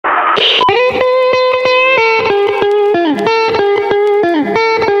To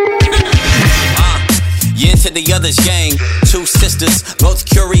the other's gang, two sisters, both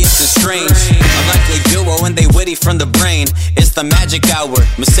curious and strange. A likely duo and they witty from the brain. It's the magic hour,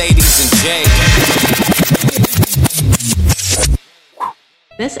 Mercedes and Jay.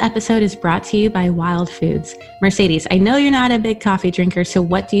 This episode is brought to you by Wild Foods. Mercedes, I know you're not a big coffee drinker, so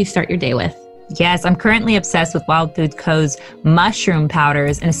what do you start your day with? Yes, I'm currently obsessed with Wild Foods Co.'s mushroom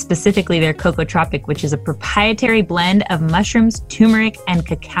powders, and specifically their Cocoa Tropic, which is a proprietary blend of mushrooms, turmeric, and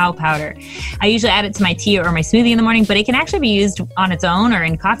cacao powder. I usually add it to my tea or my smoothie in the morning, but it can actually be used on its own or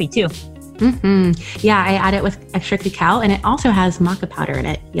in coffee too. Yeah, I add it with extra cacao, and it also has maca powder in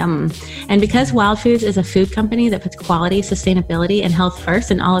it. Yum. And because Wild Foods is a food company that puts quality, sustainability, and health first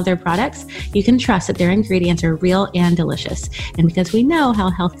in all of their products, you can trust that their ingredients are real and delicious. And because we know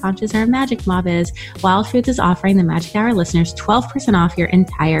how health conscious our Magic Mob is, Wild Foods is offering the Magic Hour listeners 12% off your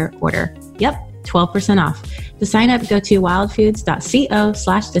entire order. Yep, 12% off. To sign up, go to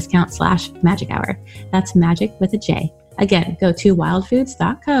wildfoods.co/discount/magic hour. That's magic with a J. Again, go to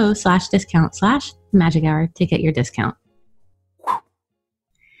wildfoods.co/discount/magic hour to get your discount.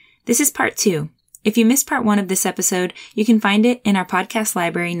 This is part 2. If you missed part 1 of this episode, you can find it in our podcast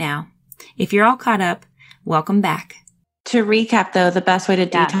library now. If you're all caught up, welcome back. To recap though, the best way to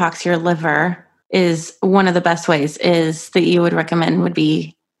detox your liver is one of the best ways is that you would recommend would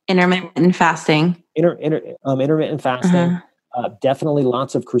be intermittent fasting. Intermittent fasting. Definitely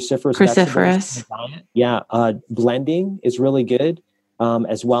lots of cruciferous. Diet. Yeah. Blending is really good,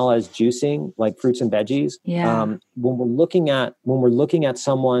 as well as juicing, like fruits and veggies. Yeah. When we're looking at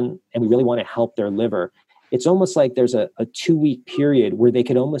someone and we really want to help their liver, it's almost like there's a 2-week period where they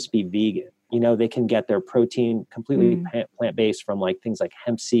could almost be vegan. You know, they can get their protein completely plant-based from like things like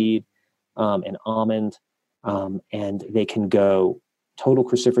hemp seed and almond, and they can go total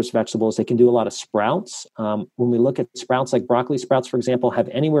cruciferous vegetables. They can do a lot of sprouts. When we look at sprouts, like broccoli sprouts, for example, have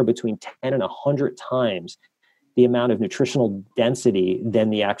anywhere between 10 and 100 times the amount of nutritional density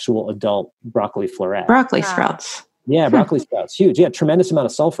than the actual adult broccoli floret. Broccoli sprouts. Yeah, broccoli sprouts, huge. Yeah, tremendous amount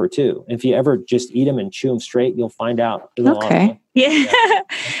of sulfur too. If you ever just eat them and chew them straight, you'll find out. Okay. Yeah,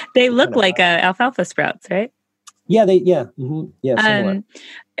 they look like alfalfa sprouts, right? Yeah, similar.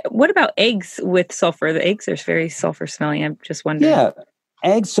 What about eggs with sulfur? The eggs are very sulfur smelling. I'm just wondering. Yeah,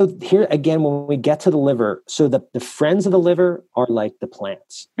 eggs. So here again, when we get to the liver, so the friends of the liver are like the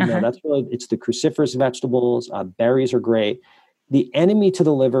plants. You know, that's really, it's the cruciferous vegetables. Berries are great. The enemy to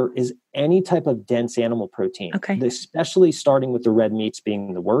the liver is any type of dense animal protein. Okay. Especially starting with the red meats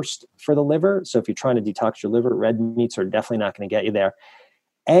being the worst for the liver. So if you're trying to detox your liver, red meats are definitely not going to get you there.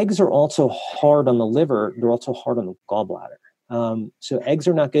 Eggs are also hard on the liver. They're also hard on the gallbladder. So eggs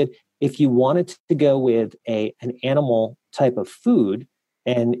are not good. If you wanted to go with an animal type of food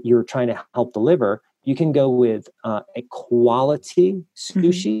and you're trying to help the liver, you can go with a quality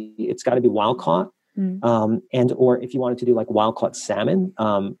sushi. It's got to be wild caught. And or if you wanted to do like wild caught salmon,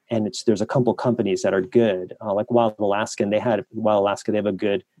 and there's a couple companies that are good, like Wild Alaska. They have a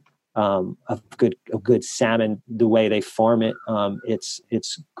good salmon. The way they farm it,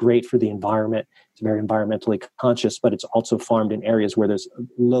 it's great for the environment. It's very environmentally conscious, but it's also farmed in areas where there's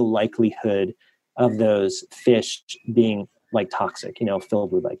low likelihood of those fish being like toxic,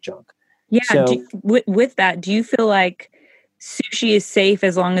 filled with like junk. Yeah. So, with that, do you feel like sushi is safe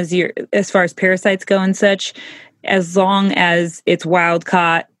as long as as far as parasites go and such, as long as it's wild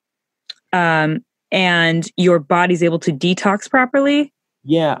caught, and your body's able to detox properly?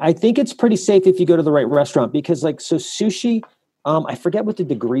 Yeah, I think it's pretty safe if you go to the right restaurant because sushi, I forget what the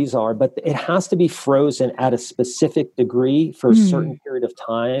degrees are, but it has to be frozen at a specific degree for a certain period of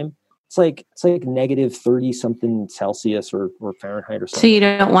time. It's like negative 30 something Celsius or Fahrenheit or something. So you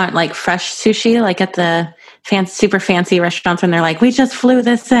don't want like fresh sushi, like at the super fancy restaurants when they're like, we just flew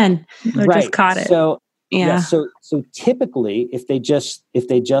this in. Or just caught it. So so typically if they just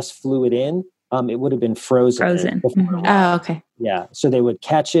flew it in, it would have been frozen. Oh, okay. Yeah. So they would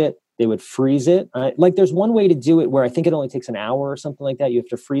catch it, they would freeze it. Like there's one way to do it where I think it only takes an hour or something like that. You have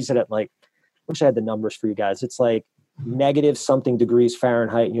to freeze it at like, I wish I had the numbers for you guys. It's like negative something degrees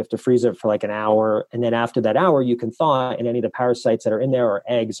Fahrenheit, and you have to freeze it for like an hour. And then after that hour, you can thaw, and any of the parasites that are in there or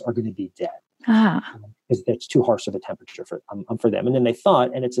eggs are going to be dead. Because it's too harsh of a temperature for them. And then they thaw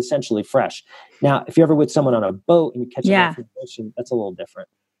it, and it's essentially fresh. Now, if you're ever with someone on a boat and you catch it from the ocean, that's a little different.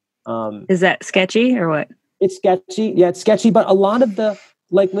 Is that sketchy or what? It's sketchy. Yeah, it's sketchy. But a lot of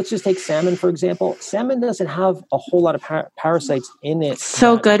let's just take salmon, for example. Salmon doesn't have a whole lot of parasites in it. It's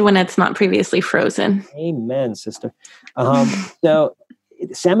so good when it's not previously frozen. Amen, sister. So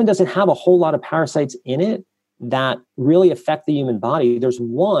salmon doesn't have a whole lot of parasites in it that really affect the human body. There's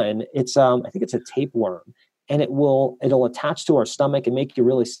one, it's I think it's a tapeworm, and it'll attach to our stomach and make you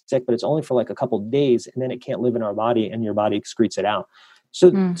really sick, but it's only for like a couple of days, and then it can't live in our body, and your body excretes it out. So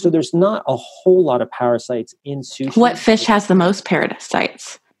there's not a whole lot of parasites in sushi. What fish has the most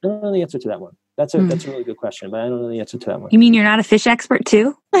parasites? I don't know the answer to that one. That's a really good question, but I don't know the answer to that one. You mean you're not a fish expert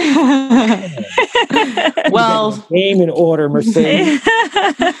too? Well, game in order, Mercedes.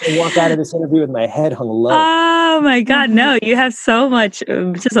 I walk out of this interview with my head hung low. Oh my God, no! You have so much,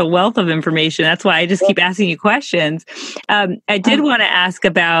 just a wealth of information. That's why I just keep asking you questions. I did want to ask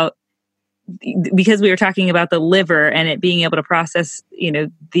about, because we were talking about the liver and it being able to process,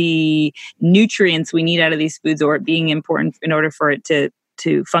 the nutrients we need out of these foods, or it being important in order for it to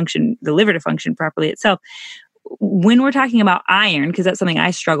function, the liver to function properly itself. When we're talking about iron, because that's something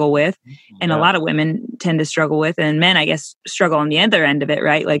I struggle with, and a lot of women tend to struggle with, and men, I guess, struggle on the other end of it,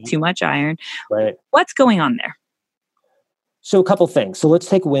 right? Like too much iron. Right. What's going on there? So a couple things. So let's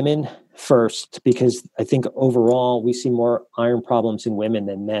take women first, because I think overall we see more iron problems in women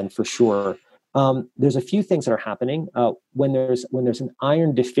than men for sure. There's a few things that are happening when there's an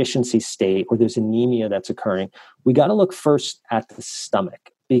iron deficiency state, or there's anemia that's occurring. We got to look first at the stomach,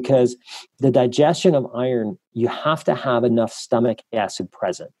 because the digestion of iron, you have to have enough stomach acid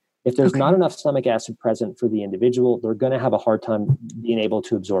present. If there's not enough stomach acid present for the individual, they're going to have a hard time being able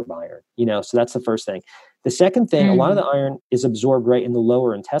to absorb iron. So that's the first thing. The second thing, a lot of the iron is absorbed right in the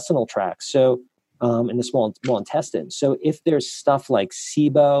lower intestinal tract. So in the small intestine. So if there's stuff like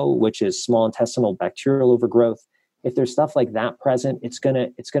SIBO, which is small intestinal bacterial overgrowth, if there's stuff like that present, it's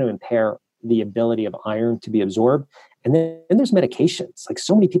gonna impair the ability of iron to be absorbed. And then there's medications. Like,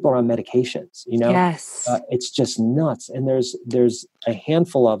 so many people are on medications. Yes, it's just nuts. And there's a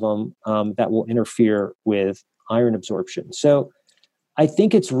handful of them that will interfere with iron absorption. So I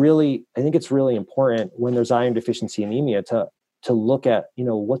think it's really important when there's iron deficiency anemia to look at,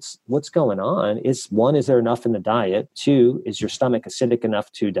 what's going on. Is there enough in the diet? 2, is your stomach acidic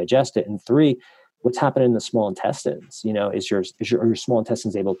enough to digest it? And 3, what's happening in the small intestines? Is your small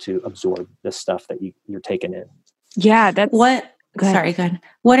intestines able to absorb the stuff that you're taking in? Yeah, that's what. Sorry, go ahead.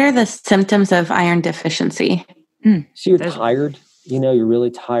 What are the symptoms of iron deficiency? So you're tired. You're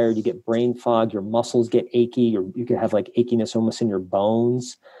really tired. You get brain fog. Your muscles get achy. You could have like achiness almost in your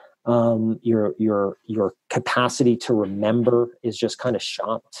bones. Your capacity to remember is just kind of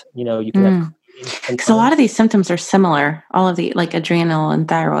shot. You can have, because a lot of these symptoms are similar, all of the like adrenal and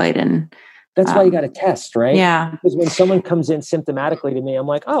thyroid, and that's why you got to test, right? Yeah. Because when someone comes in symptomatically to me, I'm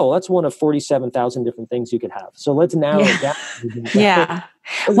like, oh, that's one of 47,000 different things you could have. So let's narrow it down. Yeah.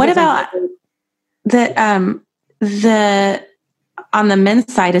 What about the on the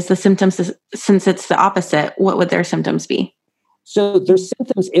men's side, is the symptoms, since it's the opposite, what would their symptoms be? So their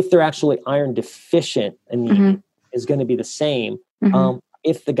symptoms, if they're actually iron deficient, anemia is going to be the same.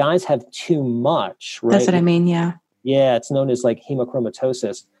 If the guys have too much, right? That's what I mean. Yeah. Yeah. It's known as like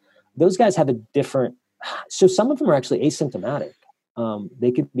hemochromatosis. Those guys have a different, so some of them are actually asymptomatic.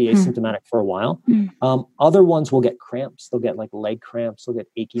 They could be asymptomatic for a while. Other ones will get cramps. They'll get like leg cramps. They'll get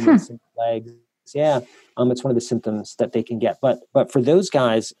achiness in the legs. Yeah. It's one of the symptoms that they can get. But for those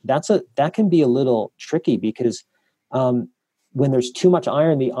guys, that can be a little tricky, because when there's too much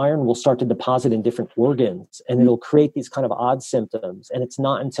iron, the iron will start to deposit in different organs, and it'll create these kind of odd symptoms. And it's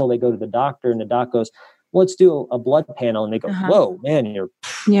not until they go to the doctor and the doc goes, well, let's do a blood panel. And they go, whoa, man, your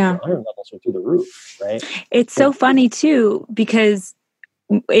iron levels are through the roof, right? It's so funny too, because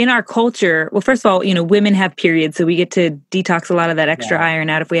in our culture, well, first of all, women have periods, so we get to detox a lot of that extra iron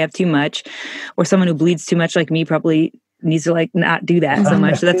out if we have too much, or someone who bleeds too much like me probably needs to like not do that so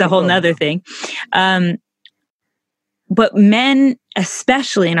much. So that's a whole nother thing. But men,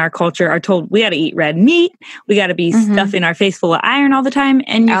 especially in our culture, are told we got to eat red meat. We got to be stuffing our face full of iron all the time.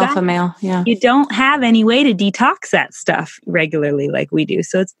 And alpha male, you don't have any way to detox that stuff regularly like we do.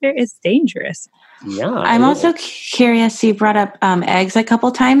 So it's dangerous. Yeah. I'm also curious. You brought up eggs a couple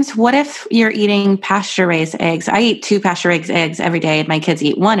times. What if you're eating pasture raised eggs? I eat 2 pasture raised eggs every day, and my kids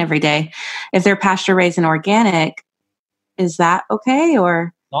eat 1 every day. If they're pasture raised and organic, is that okay?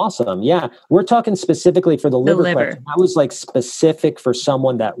 Or awesome. Yeah. We're talking specifically for the liver. Question. That was like specific for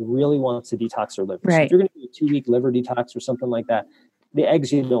someone that really wants to detox their liver. Right. So if you're going to do a 2-week liver detox or something like that, the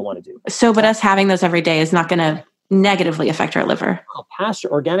eggs you don't want to do. So, but us having those every day is not going to negatively affect our liver.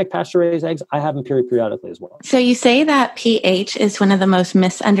 Organic pasture raised eggs, I have them periodically as well. So you say that pH is one of the most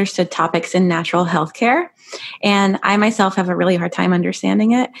misunderstood topics in natural healthcare. And I myself have a really hard time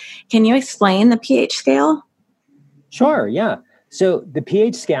understanding it. Can you explain the pH scale? Sure. Yeah. So the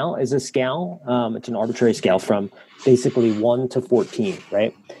pH scale is a scale. It's an arbitrary scale from basically 1 to 14,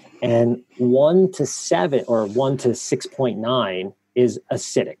 right? And 1 to 7 or 1 to 6.9 is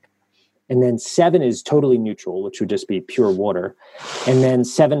acidic. And then 7 is totally neutral, which would just be pure water. And then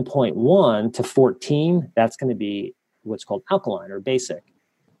 7.1 to 14, that's going to be what's called alkaline or basic.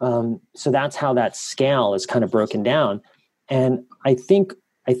 So that's how that scale is kind of broken down. And I think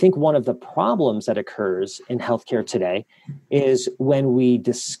one of the problems that occurs in healthcare today is when we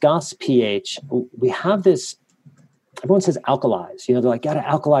discuss pH, we have this, everyone says alkalize, they're like, gotta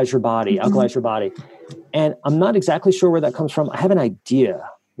alkalize your body, alkalize your body. And I'm not exactly sure where that comes from. I have an idea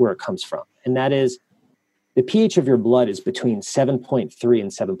where it comes from. And that is the pH of your blood is between 7.3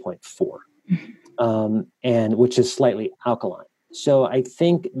 and 7.4, and which is slightly alkaline. So I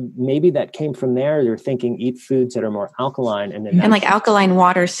think maybe that came from there. You're thinking eat foods that are more alkaline. And like alkaline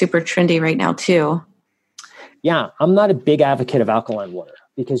water is super trendy right now too. Yeah, I'm not a big advocate of alkaline water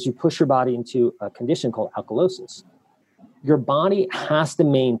because you push your body into a condition called alkalosis. Your body has to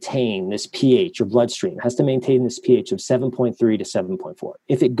maintain this pH, your bloodstream has to maintain this pH of 7.3 to 7.4.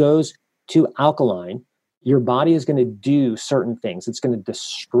 If it goes to alkaline, your body is going to do certain things. It's going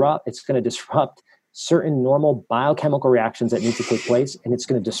to disrupt certain normal biochemical reactions that need to take place. And it's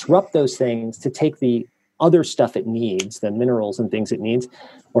going to disrupt those things to take the other stuff it needs, the minerals and things it needs,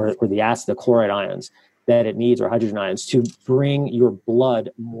 or the acid, the chloride ions that it needs, or hydrogen ions, to bring your blood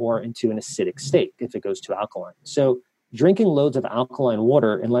more into an acidic state if it goes to alkaline. So drinking loads of alkaline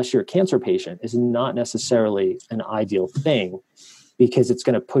water, unless you're a cancer patient, is not necessarily an ideal thing because it's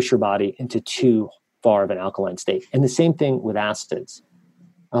going to push your body into too far of an alkaline state. And the same thing with acids.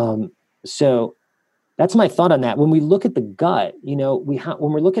 So that's my thought on that. When we look at the gut,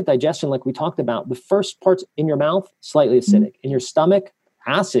 when we look at digestion, like we talked about, the first parts in your mouth, slightly acidic. In your stomach,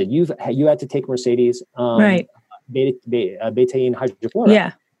 acid. You had to take Mercedes, right? Betaine hydrochloride.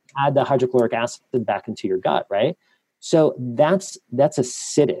 Yeah, add the hydrochloric acid back into your gut, right? So that's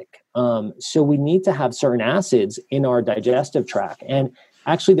acidic. So we need to have certain acids in our digestive tract. And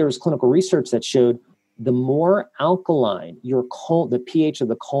actually, there was clinical research that showed the more alkaline the pH of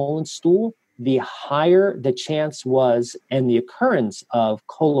the colon stool, the higher the chance was and the occurrence of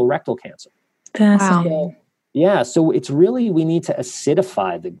colorectal cancer. Fascinating. So it's really, we need to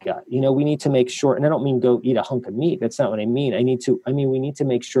acidify the gut. We need to make sure, and I don't mean go eat a hunk of meat. That's not what I mean. We need to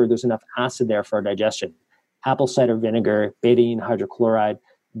make sure there's enough acid there for our digestion. Apple cider vinegar, betaine hydrochloride,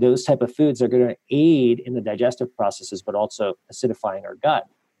 those type of foods are going to aid in the digestive processes, but also acidifying our gut.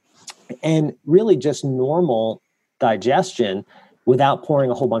 And really just normal digestion without pouring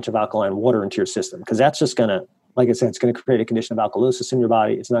a whole bunch of alkaline water into your system. Because that's just going to, like I said, it's going to create a condition of alkalosis in your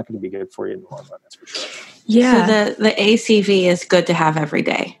body. It's not going to be good for you in the long run, that's for sure. Yeah. So the ACV is good to have every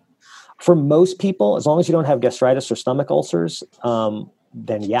day. For most people, as long as you don't have gastritis or stomach ulcers,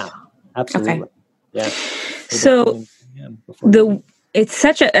 then yeah, absolutely. Okay. Yeah. So it's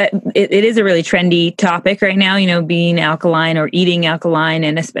such it is a really trendy topic right now, being alkaline or eating alkaline,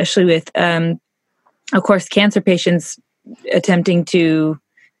 and especially with, of course, cancer patients attempting to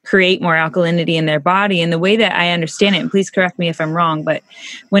create more alkalinity in their body. And the way that I understand it, and please correct me if I'm wrong, but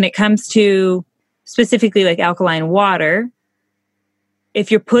when it comes to specifically like alkaline water,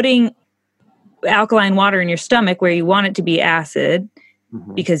 if you're putting alkaline water in your stomach where you want it to be acid,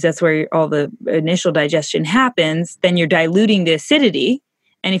 because that's where all the initial digestion happens, then you're diluting the acidity.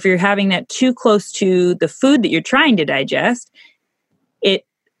 And if you're having that too close to the food that you're trying to digest, it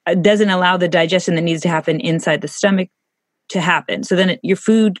doesn't allow the digestion that needs to happen inside the stomach to happen. So then your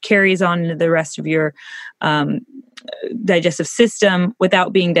food carries on into the rest of your digestive system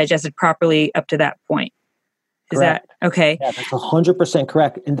without being digested properly up to that point. Is Correct. that okay? Yeah, that's 100%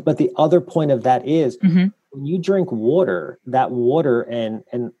 correct. But the other point of that is when you drink water, that water and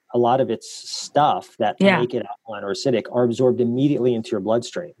a lot of its stuff that make it alkaline or acidic are absorbed immediately into your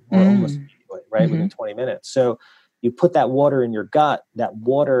bloodstream, or almost immediately, right? Within 20 minutes. So you put that water in your gut, that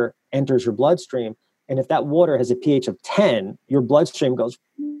water enters your bloodstream. And if that water has a pH of 10, your bloodstream goes,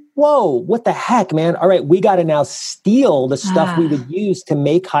 whoa, what the heck, man? All right, we got to now steal the stuff we would use to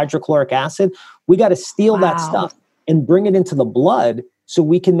make hydrochloric acid. We got to steal that stuff and bring it into the blood so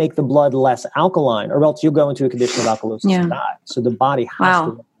we can make the blood less alkaline, or else you'll go into a condition of alkalosis and die. So the body has to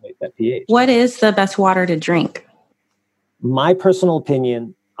regulate that pH. What is the best water to drink? My personal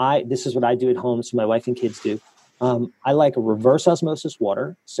opinion, this is what I do at home, so my wife and kids do. I like a reverse osmosis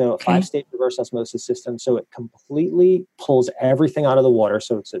water. So a 5-stage reverse osmosis system. So it completely pulls everything out of the water.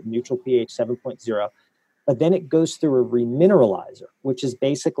 So it's a neutral pH 7.0. But then it goes through a remineralizer, which is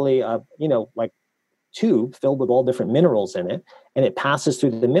basically like tube filled with all different minerals in it. And it passes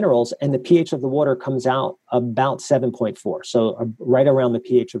through the minerals, and the pH of the water comes out about 7.4. So right around the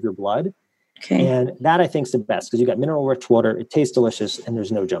pH of your blood. Okay. And that I think is the best because you got mineral rich water. It tastes delicious and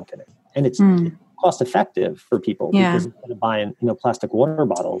there's no junk in it. And it's cost effective for people because instead of buying, plastic water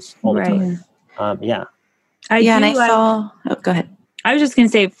bottles all the time. Yeah. I saw, go ahead. I was just going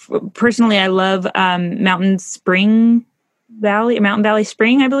to say, personally, I love Mountain Valley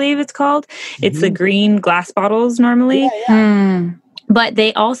Spring, I believe it's called. It's the green glass bottles normally. But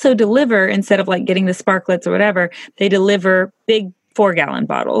they also deliver, instead of like getting the sparklets or whatever, they deliver big 4-gallon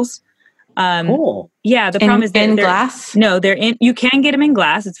bottles. Cool. Yeah, the problem is in glass? No, they're in. You can get them in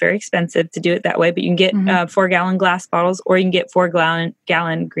glass. It's very expensive to do it that way, but you can get 4-gallon glass bottles, or you can get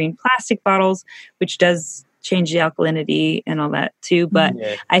 4-gallon green plastic bottles, which does change the alkalinity and all that too. But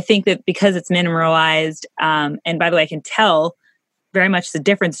I think that because it's mineralized, and by the way, I can tell very much the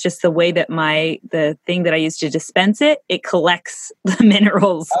difference, just the way that the thing that I use to dispense it collects the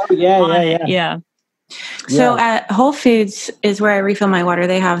minerals. Oh, yeah. So at Whole Foods is where I refill my water.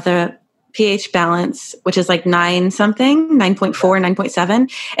 They have the pH balance, which is like 9.4,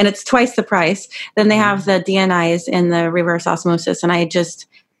 9.7, and it's twice the price. Then they have the DNIs in the reverse osmosis, and I get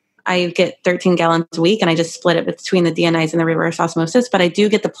 13 gallons a week, and I just split it between the DNIs and the reverse osmosis. But I do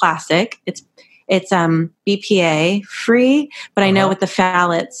get the plastic. It's BPA free, but I know with the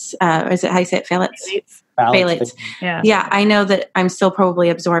phthalates, is it how you say it? Phthalates. Yeah. I know that I'm still probably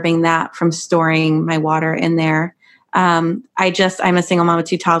absorbing that from storing my water in there. I'm a single mom with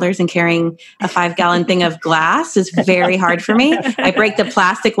 2 toddlers, and carrying a 5-gallon thing of glass is very hard for me. I break the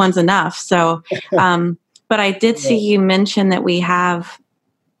plastic ones enough. So, but I did see you mention that we have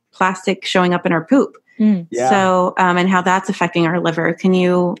plastic showing up in our poop. So, and how that's affecting our liver. Can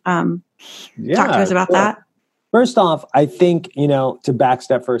you, talk to us about that? First off, I think, to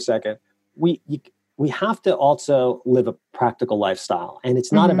backstep for a second, we have to also live a practical lifestyle. And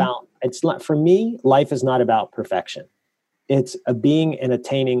it's not for me, life is not about perfection. It's a being and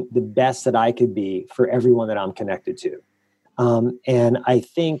attaining the best that I could be for everyone that I'm connected to. And I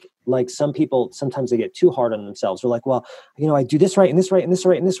think like some people, sometimes they get too hard on themselves. They're like, well, I do this right and this right and this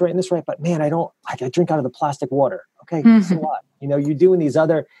right and this right and this right, but man, I drink out of the plastic water. Okay. So what? You're doing these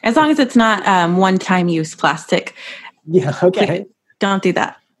other. As long as it's not one-time use plastic. Yeah. Okay. Don't do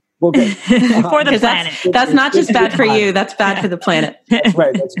that. Well, good. For the planet. That's not just bad for you. That's bad for the planet. That's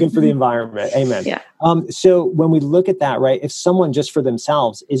right. That's good for the environment. Amen. Yeah. So when we look at that, right, if someone just for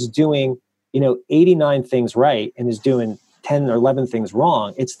themselves is doing, 89 things right and is doing 10 or 11 things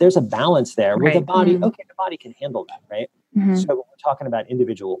wrong, there's a balance there where the body, the body can handle that, right? So we're talking about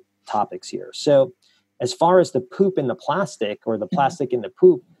individual topics here. So as far as the poop in the plastic or the plastic in the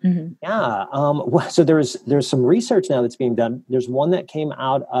poop, so there's some research now that's being done. There's one that came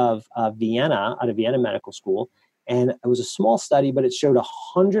out of Vienna Medical School, and it was a small study, but it showed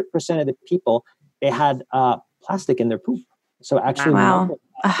 100% of the people, they had plastic in their poop. So actually,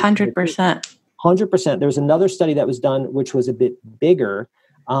 100%. 100%. There was another study that was done, which was a bit bigger.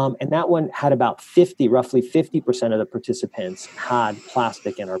 And that one had about roughly 50% of the participants had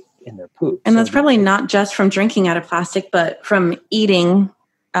plastic in their poop. And that's probably not just from drinking out of plastic, but from eating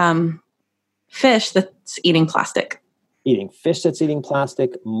fish that's eating plastic. Eating fish that's eating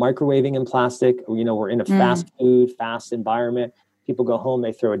plastic, microwaving in plastic. We're in a fast environment. People go home,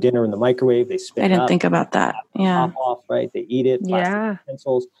 they throw a dinner in the microwave, they spit it up. I didn't think about that. Yeah. Pop off, right? They eat it, plastic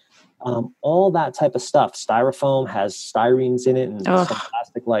utensils. All that type of stuff. Styrofoam has styrenes in it and some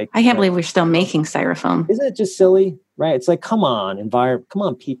plastic I can't believe we're still making styrofoam. Isn't it just silly? Right? It's like, come on,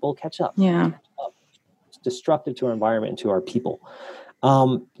 people, catch up. Yeah. It's destructive to our environment and to our people.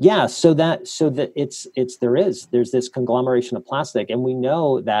 So there's this conglomeration of plastic, and we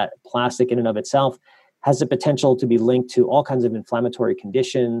know that plastic in and of itself has the potential to be linked to all kinds of inflammatory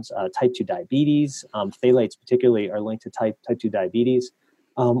conditions, type 2 diabetes. Phthalates particularly are linked to type 2 diabetes.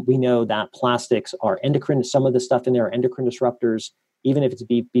 We know that plastics are endocrine. Some of the stuff in there are endocrine disruptors. Even if it's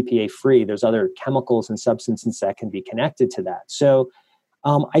BPA free, there's other chemicals and substances that can be connected to that. So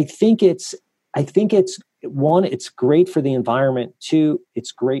I think it's one, it's great for the environment. 2,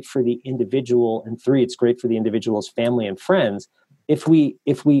 it's great for the individual. And 3, it's great for the individual's family and friends. If we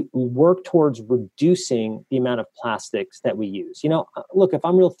work towards reducing the amount of plastics that we use, look, if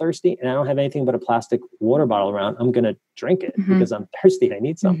I'm real thirsty and I don't have anything but a plastic water bottle around, I'm going to drink it because I'm thirsty. I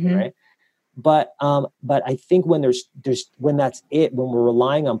need something, right? But I think when when that's it, when we're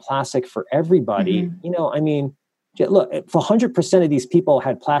relying on plastic for everybody, look, if 100% of these people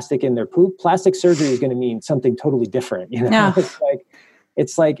had plastic in their poop, plastic surgery is going to mean something totally different.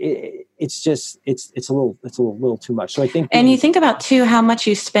 It's a little too much. So I think, and you think about too how much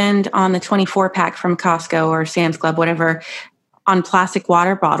you spend on the 24 pack from Costco or Sam's Club, whatever. on plastic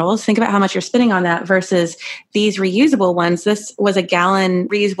water bottles. Think about how much you're spending on that versus these reusable ones. This was a gallon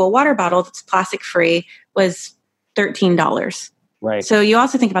reusable water bottle that's plastic free, was $13. Right. So you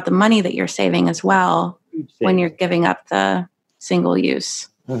also think about the money that you're saving as well when you're giving up the single use.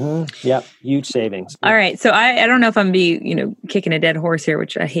 Mm-hmm. Yep. Huge savings. All right. So I don't know if I'm kicking a dead horse here,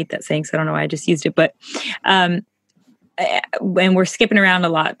 which I hate that saying, so I don't know why I just used it, but, and we're skipping around a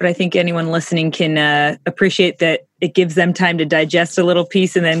lot, but I think anyone listening can appreciate that it gives them time to digest a little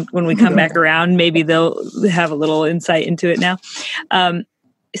piece. And then when we come back around, maybe they'll have a little insight into it now.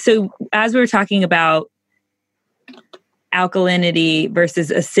 So as we were talking about alkalinity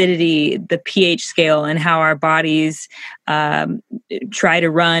versus acidity, the pH scale, and how our bodies try to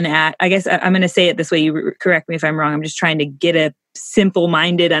run at, I guess I'm going to say it this way, you correct me if I'm wrong. I'm just trying to get a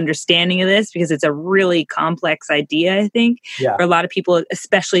simple-minded understanding of this because it's a really complex idea, I think, for a lot of people,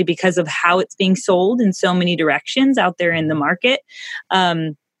 especially because of how it's being sold in so many directions out there in the market.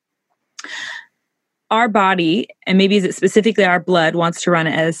 Our body, and maybe is it specifically our blood, wants to run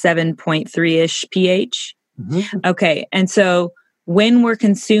at a 7.3-ish pH. Mm-hmm. Okay. And so when we're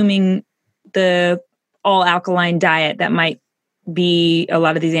consuming the all alkaline diet, that might be a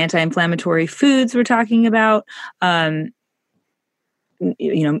lot of these anti-inflammatory foods we're talking about. For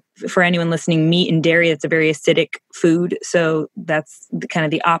anyone listening, meat and dairy, that's a very acidic food. So that's kind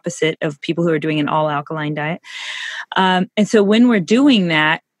of the opposite of people who are doing an all alkaline diet. And so when we're doing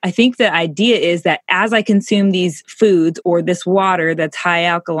that, I think the idea is that as I consume these foods or this water that's high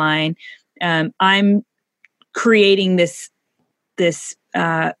alkaline, I'm creating I'm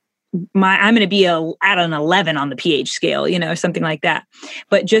going to be at an 11 on the pH scale, or something like that.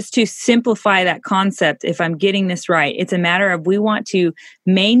 But just to simplify that concept, if I'm getting this right, it's a matter of we want to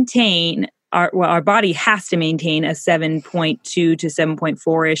maintain our body has to maintain a 7.2 to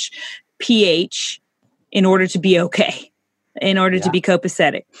 7.4-ish pH in order to be okay, in order to be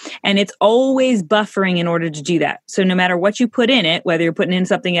copacetic. And it's always buffering in order to do that. So no matter what you put in it, whether you're putting in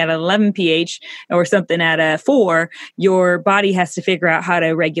something at an 11 pH or something at a 4, your body has to figure out how to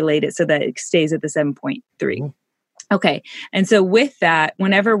regulate it so that it stays at the 7.3. Mm-hmm. Okay. And so with that,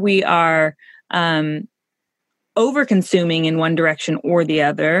 whenever we are over-consuming in one direction or the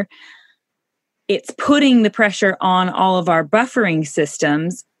other, it's putting the pressure on all of our buffering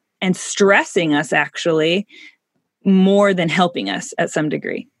systems and stressing us actually more than helping us at some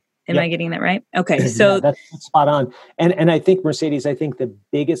degree. Am I getting that right? Okay. So that's spot on. And I think, Mercedes, the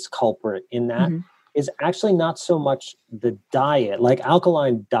biggest culprit in that is actually not so much the diet, like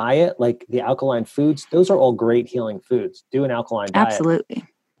alkaline diet, like the alkaline foods, those are all great healing foods. Do an alkaline diet. Absolutely.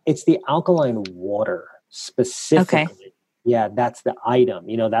 It's the alkaline water specifically. Okay. Yeah, that's the item.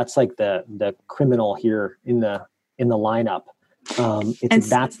 That's like the criminal here in the lineup.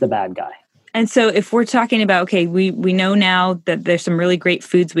 That's the bad guy. And so if we're talking about, okay, we know now that there's some really great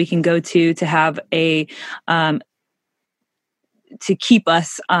foods we can go to have a, to keep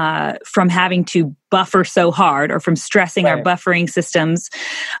us from having to buffer so hard or from stressing our buffering systems.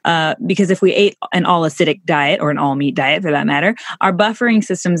 Because if we ate an all acidic diet or an all meat diet for that matter, our buffering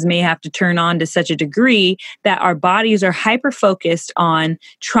systems may have to turn on to such a degree that our bodies are hyper focused on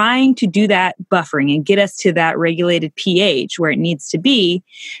trying to do that buffering and get us to that regulated pH where it needs to be,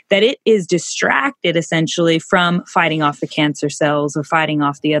 that it is distracted essentially from fighting off the cancer cells or fighting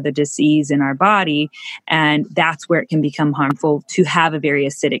off the other disease in our body. And that's where it can become harmful to have a very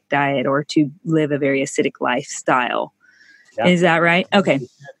acidic diet or to live a very acidic lifestyle. Yeah. Is that right? Okay.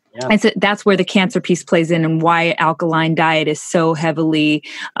 Yeah. And so that's where the cancer piece plays in and why alkaline diet is so heavily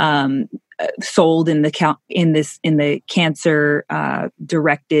sold in the cancer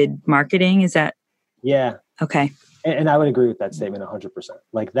directed marketing. Is that? Yeah. Okay. And I would agree with that statement 100%.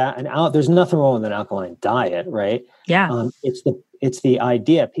 Like that, and there's nothing wrong with an alkaline diet, right? Yeah. It's the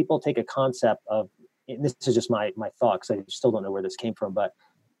idea. People take a concept of, and this is just my thought because I still don't know where this came from, but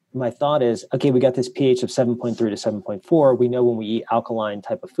my thought is, okay, we got this pH of 7.3 to 7.4. We know when we eat alkaline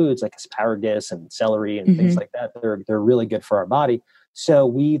type of foods like asparagus and celery and things like that, they're really good for our body. So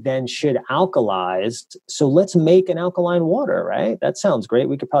we then should alkalize. So let's make an alkaline water, right? That sounds great.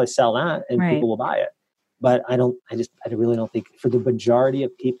 We could probably sell that and people will buy it. But I really don't think for the majority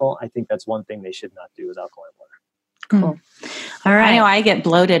of people, I think that's one thing they should not do is alkaline water. Cool. All right. I know I get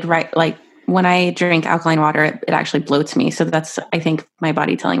bloated, right? Like when I drink alkaline water, it actually bloats me. So that's, I think, my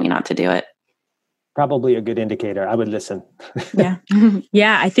body telling me not to do it. Probably a good indicator. I would listen. Yeah.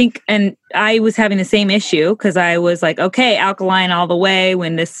 Yeah, I think, and I was having the same issue because I was like, okay, alkaline all the way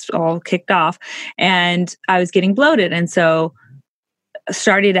when this all kicked off and I was getting bloated. And so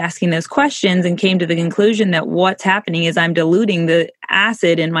started asking those questions and came to the conclusion that what's happening is I'm diluting the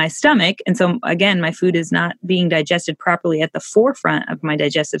acid in my stomach. And so again, my food is not being digested properly at the forefront of my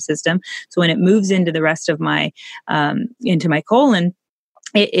digestive system. So when it moves into the rest of my, into my colon,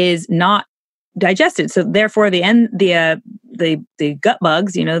 it is not digested. So therefore the gut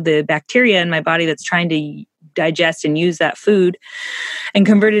bugs, the bacteria in my body that's trying to digest and use that food and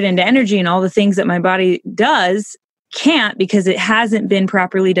convert it into energy and all the things that my body does, can't, because it hasn't been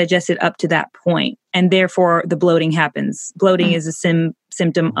properly digested up to that point. And therefore the bloating happens. Bloating is a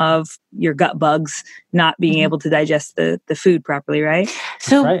symptom of your gut bugs not being able to digest the food properly, right?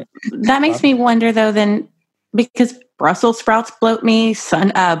 So that makes me wonder though, then, because Brussels sprouts bloat me,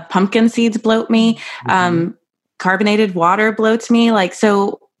 pumpkin seeds bloat me, carbonated water bloats me. Like,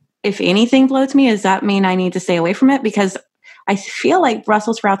 so if anything bloats me, does that mean I need to stay away from it? Because I feel like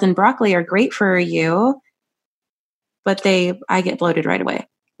Brussels sprouts and broccoli are great for you, but I get bloated right away.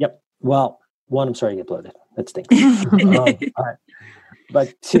 Yep. Well, one, I'm sorry you get bloated. That stinks. All right.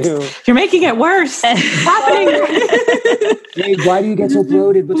 But two, you're making it worse. It's happening. Dave, why do you get so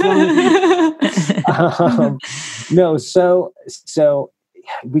bloated? What's wrong with you? No, so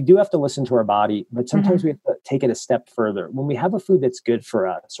we do have to listen to our body, but sometimes we have to take it a step further. When we have a food that's good for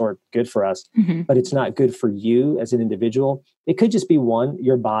us, but it's not good for you as an individual, it could just be one,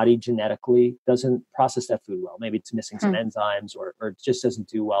 your body genetically doesn't process that food well. Maybe it's missing some enzymes or it just doesn't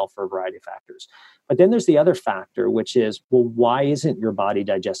do well for a variety of factors. But then there's the other factor, which is, well, why isn't your body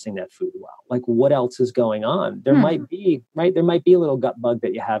digesting that food well? Like, what else is going on? There might be, right? There might be a little gut bug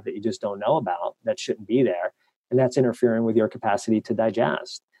that you have that you just don't know about that shouldn't be there. And that's interfering with your capacity to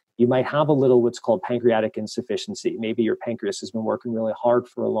digest. You might have a little what's called pancreatic insufficiency. Maybe your pancreas has been working really hard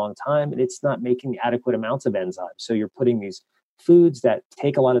for a long time and it's not making adequate amounts of enzymes. So you're putting these foods that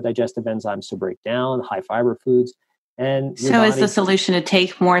take a lot of digestive enzymes to break down, high fiber foods. And so is the solution to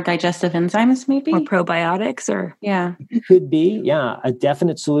take more digestive enzymes, maybe? Or probiotics, or? Yeah. It could be, yeah. A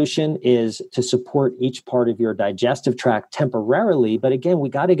definite solution is to support each part of your digestive tract temporarily. But again, we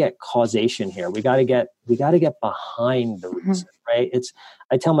got to get causation here. We got to get behind the reason, right?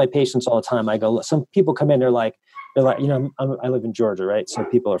 I tell my patients all the time, I go, some people come in, they're like, I live in Georgia, right? So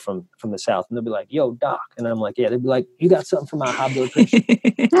people are from the South and they'll be like, yo, doc. And I'm like, yeah. They'd be like, you got something for my high blood pressure?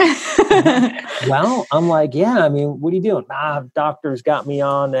 Well, I'm like, yeah, I mean, what are you doing? Doctor's got me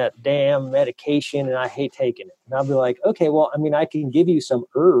on that damn medication and I hate taking it. And I'll be like, okay, well, I mean, I can give you some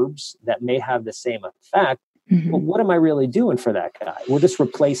herbs that may have the same effect, but what am I really doing for that guy? We're just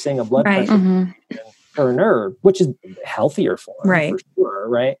replacing a blood pressure for an herb, which is healthier for him, for sure,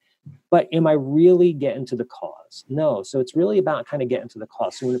 right? But am I really getting to the cause? No. So it's really about kind of getting to the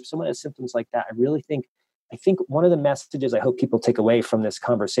cause. So if someone has symptoms like that, I think one of the messages I hope people take away from this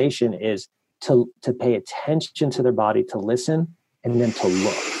conversation is to pay attention to their body, to listen, and then to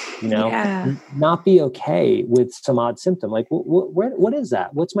look, not be okay with some odd symptom. Like, what is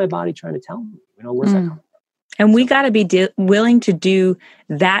that? What's my body trying to tell me? Where's that coming from? And we got to be willing to do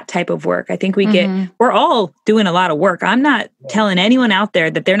that type of work. I think we're all doing a lot of work. I'm not telling anyone out there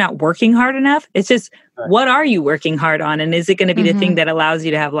that they're not working hard enough. It's just, what are you working hard on? And is it going to be the thing that allows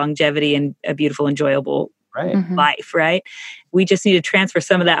you to have longevity and a beautiful, enjoyable life, right? We just need to transfer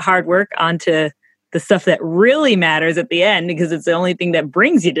some of that hard work onto the stuff that really matters at the end, because it's the only thing that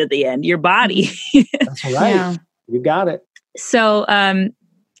brings you to the end, your body. That's right. Yeah. You got it. So, I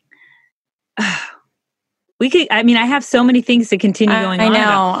have so many things to continue going on. I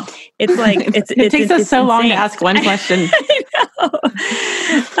know. About. It's like, it takes us so long to ask one question. I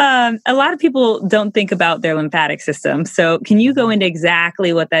know. A lot of people don't think about their lymphatic system. So can you go into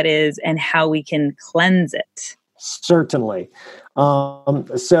exactly what that is and how we can cleanse it? Certainly.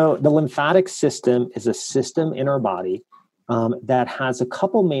 So the lymphatic system is a system in our body that has a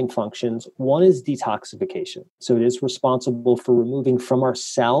couple main functions. One is detoxification. So it is responsible for removing from our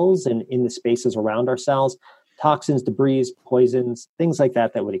cells and in the spaces around our cells toxins, debris, poisons, things like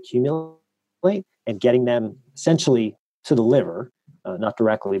that would accumulate, and getting them essentially to the liver, not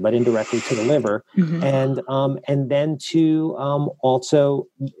directly, but indirectly to the liver, and then to also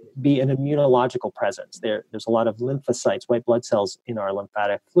be an immunological presence. There's a lot of lymphocytes, white blood cells in our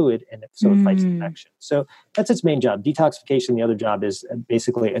lymphatic fluid, and so it fights infection. So that's its main job. Detoxification, the other job is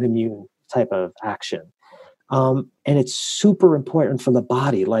basically an immune type of action. And it's super important for the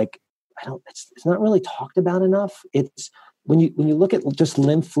body. Like, it's not really talked about enough. It's when you look at just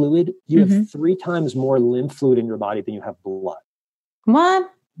lymph fluid, you have 3 times more lymph fluid in your body than you have blood.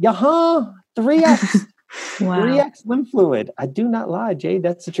 What? 3x. Wow. 3x lymph fluid. I do not lie, Jade.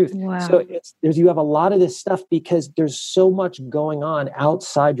 That's the truth. Wow. So you have a lot of this stuff because there's so much going on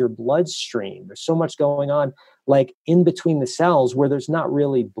outside your bloodstream. There's so much going on. like in between the cells where there's not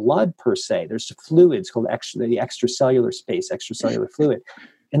really blood per se. There's fluids called the extracellular space, extracellular fluid.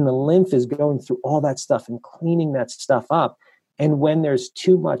 And the lymph is going through all that stuff and cleaning that stuff up. And when there's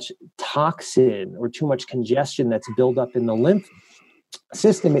too much toxin or too much congestion that's built up in the lymph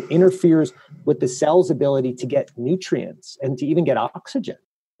system, it interferes with the cell's ability to get nutrients and to even get oxygen.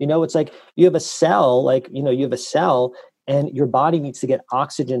 It's like you have a cell, and your body needs to get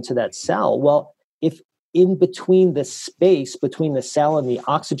oxygen to that cell. Well, if in between the space between the cell and the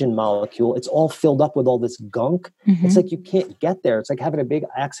oxygen molecule, it's all filled up with all this gunk. It's like you can't get there. It's like having a big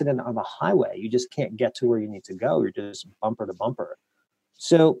accident on the highway. You just can't get to where you need to go. You're just bumper to bumper.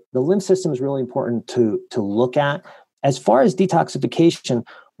 So the lymph system is really important to look at. As far as detoxification,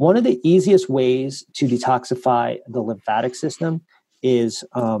 one of the easiest ways to detoxify the lymphatic system is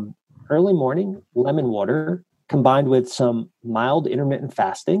early morning lemon water combined with some mild intermittent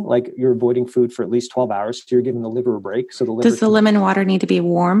fasting, like you're avoiding food for at least 12 hours. So you're giving the liver a break. So the liver Does the lemon water need to be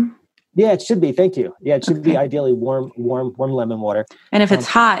warm? Yeah, it should be. Thank you. Yeah, it should be ideally warm lemon water. And if it's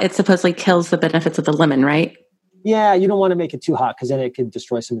hot, it supposedly kills the benefits of the lemon, right? Yeah, you don't want to make it too hot because then it could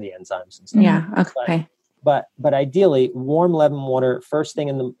destroy some of the enzymes and stuff. Yeah. Okay. But ideally, warm lemon water first thing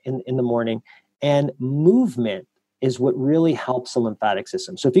in the morning, and movement is what really helps the lymphatic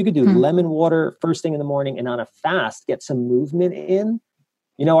system. So if you could do lemon water first thing in the morning and on a fast, get some movement in,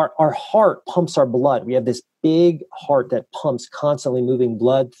 our heart pumps our blood. We have this big heart that pumps constantly moving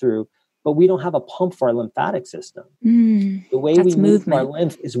blood through, but we don't have a pump for our lymphatic system. The way we move our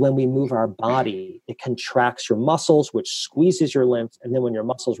lymph is when we move our body. It contracts your muscles, which squeezes your lymph. And then when your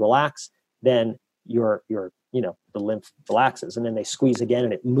muscles relax, then the lymph relaxes, and then they squeeze again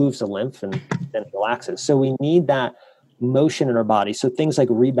and it moves the lymph and then it relaxes. So we need that motion in our body. So things like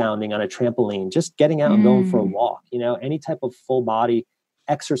rebounding on a trampoline, just getting out and going for a walk, any type of full body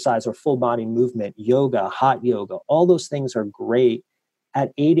exercise or full body movement, yoga, hot yoga, all those things are great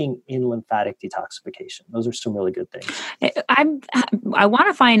at aiding in lymphatic detoxification. Those are some really good things. I want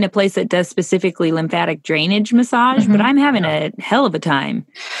to find a place that does specifically lymphatic drainage massage, but I'm having a hell of a time.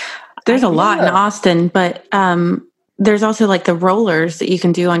 There's a lot in Austin, but there's also like the rollers that you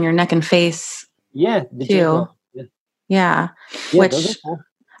can do on your neck and face. Yeah. Too. Yeah. Which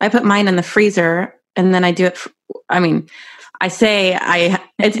I put mine in the freezer and then I do it. It's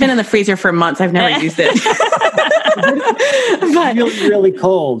been in the freezer for months. I've never used it. But really, really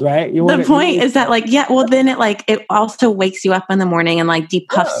cold, right? The point is that then it also wakes you up in the morning and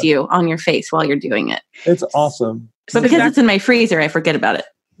depuffs you on your face while you're doing it. It's awesome. But because it's in my freezer, I forget about it.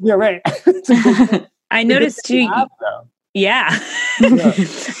 Yeah, right. I noticed you. Yeah.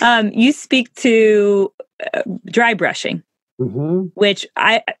 You speak to dry brushing, which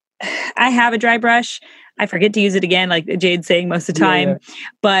I have a dry brush. I forget to use it again, like Jade's saying most of the time. Yeah.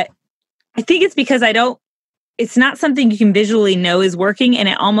 But I think it's because it's not something you can visually know is working, and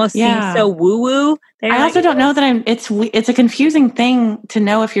it almost seems so woo-woo. I also don't know that it's a confusing thing to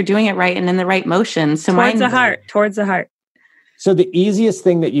know if you're doing it right and in the right motion. So towards the heart. So the easiest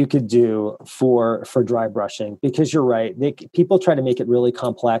thing that you could do for dry brushing, because you're right, people try to make it really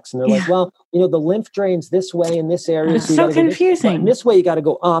complex, and they're like, well, the lymph drains this way in this area. So confusing. This way you got to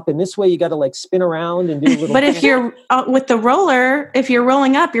go up, and this way you got to spin around and do a little. But if you're with the roller, if you're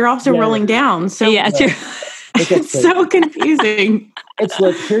rolling up, you're also rolling down. So it's so confusing. It's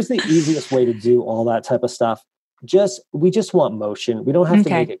like, here's the easiest way to do all that type of stuff. We just want motion. We don't have to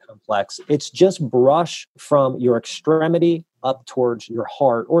make it complex. It's just brush from your extremity up towards your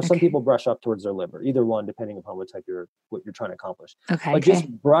heart, or some people brush up towards their liver, either one, depending upon what you're trying to accomplish. But just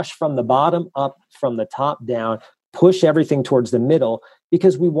brush from the bottom up, from the top down, push everything towards the middle,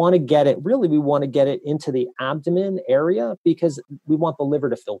 because we want to get it into the abdomen area, because we want the liver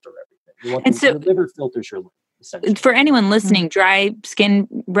to filter everything. The liver filters your lymph. For anyone listening, dry skin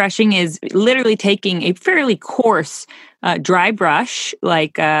brushing is literally taking a fairly coarse dry brush,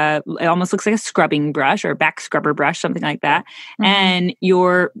 it almost looks like a scrubbing brush or a back scrubber brush, something like that. And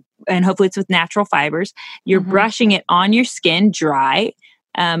hopefully it's with natural fibers. You're brushing it on your skin, dry,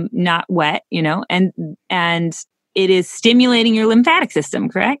 not wet, and it is stimulating your lymphatic system,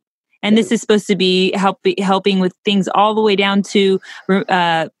 correct? And this is supposed to be helping with things all the way down to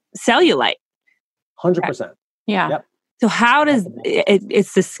cellulite. 100%. Yeah. Yep. So how does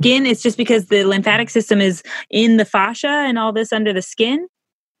it's the skin? It's just because the lymphatic system is in the fascia and all this under the skin?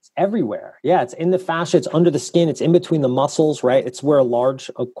 It's everywhere. Yeah, it's in the fascia. It's under the skin. It's in between the muscles, right? It's where enough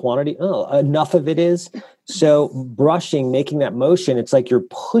of it is. So brushing, making that motion, it's like you're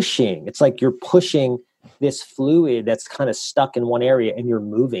pushing. It's like you're pushing this fluid that's kind of stuck in one area, and you're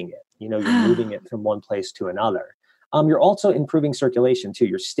moving it. You're moving it from one place to another. You're also improving circulation too.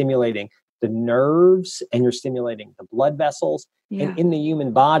 You're stimulating the nerves, and you're stimulating the blood vessels. Yeah. And in the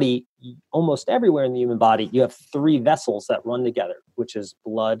human body, almost everywhere in the human body, you have 3 vessels that run together, which is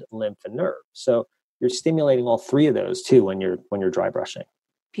blood, lymph, and nerve. So you're stimulating all 3 of those too when you're dry brushing.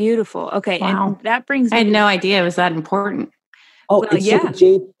 Beautiful. Okay. Wow. And that brings me I had no idea it was that important. Oh, Well, and yeah. so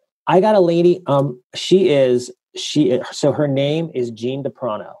Jade, I got a lady, so her name is Jean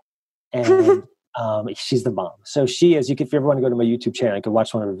DePrano, and she's the bomb. So she is, if you ever want to go to my YouTube channel, you can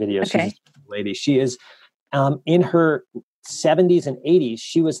watch one of her videos. Okay. She's a lady. She is in her 70s and 80s.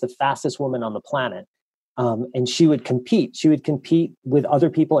 She was the fastest woman on the planet. And she would compete. She would compete with other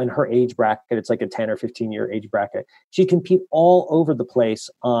people in her age bracket. It's like a 10 or 15 year age bracket. She'd compete all over the place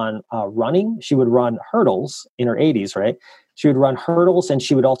on running. She would run hurdles in her 80s, right? She would run hurdles, and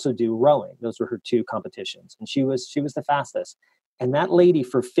she would also do rowing. Those were her 2 competitions. And she was the fastest. And that lady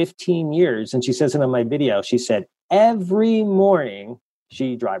for 15 years, and she says it on my video, she said every morning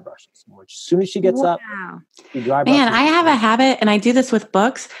she dry brushes. As soon as she gets up, she dry brushes. Man, I have a habit, and I do this with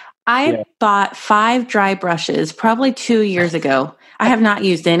books. I bought 5 dry brushes probably 2 years ago. I have not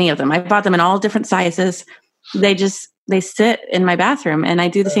used any of them. I bought them in all different sizes. They sit in my bathroom, and I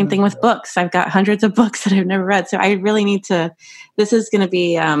do the same thing with books. I've got hundreds of books that I've never read. So I really need to, this is going to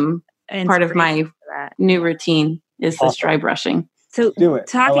be part of my new routine is this dry brushing. So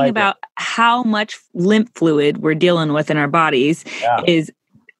talking about how much lymph fluid we're dealing with in our bodies is,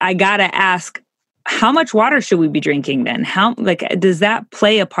 I got to ask, how much water should we be drinking then? Does that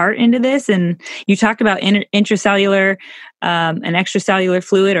play a part into this? And you talked about intracellular and extracellular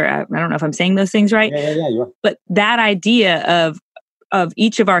fluid, or I don't know if I'm saying those things right. Yeah, you are. But that idea of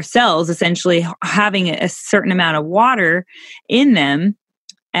each of our cells essentially having a certain amount of water in them,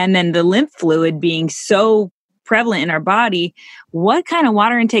 and then the lymph fluid being so prevalent in our body, what kind of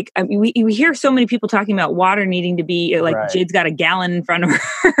water intake? I mean, we hear so many people talking about water needing to be like, Jade's got a gallon in front of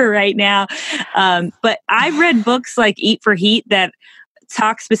her right now. But I've read books like Eat for Heat that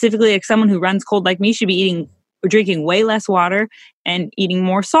talk specifically, like someone who runs cold like me should be eating or drinking way less water and eating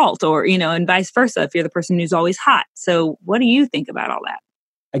more salt, or, and vice versa if you're the person who's always hot. So what do you think about all that?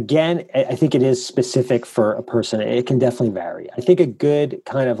 Again, I think it is specific for a person. It can definitely vary. I think a good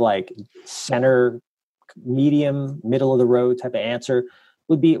kind of like middle of the road type of answer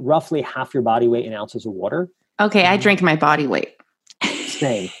would be roughly half your body weight in ounces of water. Okay, I drink my body weight.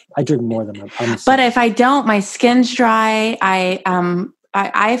 Same. I drink more than but if I don't, my skin's dry.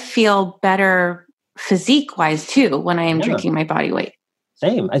 I feel better physique wise too when I am drinking my body weight.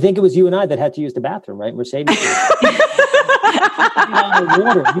 Same. I think it was you and I that had to use the bathroom, right? Mercedes.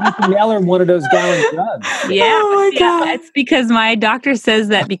 Water. You need to mail her one of those gallon jugs. Yeah. Oh my God. It's because my doctor says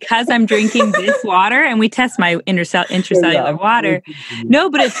that because I'm drinking this water, and we test my intracellular water. No,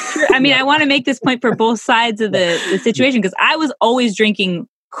 but it's true. I mean, I want to make this point for both sides of the situation, because I was always drinking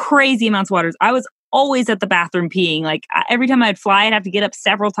crazy amounts of water. I was always at the bathroom peeing. Like every time I'd fly, I'd have to get up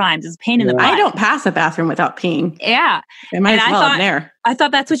several times. It's a pain in the butt. I don't pass a bathroom without peeing. Yeah. I might as well in there. I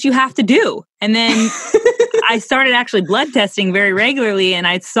thought that's what you have to do. And then I started actually blood testing very regularly, and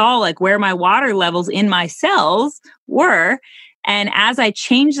I saw like where my water levels in my cells were. And as I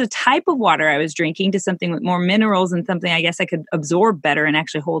changed the type of water I was drinking to something with more minerals and something I guess I could absorb better and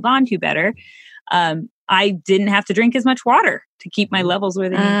actually hold on to better, I didn't have to drink as much water to keep my levels where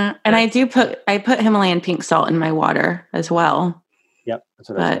they need. And I put Himalayan pink salt in my water as well. Yep. That's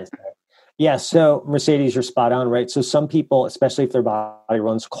what I was going to say. Yeah. So Mercedes, you're spot on, right? So some people, especially if their body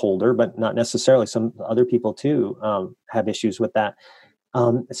runs colder, but not necessarily, some other people too have issues with that.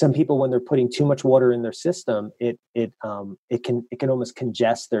 Some people, when they're putting too much water in their system, it can almost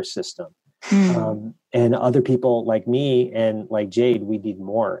congest their system. And other people like me and like Jade, we need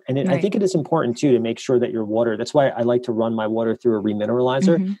more. And I think it is important too to make sure that your water, that's why I like to run my water through a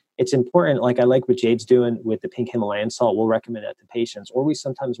remineralizer. Mm-hmm. It's important. Like I like what Jade's doing with the pink Himalayan salt. We'll recommend that to patients, or we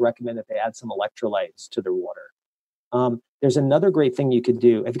sometimes recommend that they add some electrolytes to their water. There's another great thing you could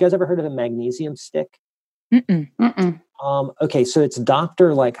do. Have you guys ever heard of a magnesium stick? Okay, so it's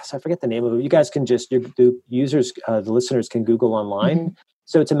I forget the name of it. You guys can the listeners can Google online. Mm-hmm.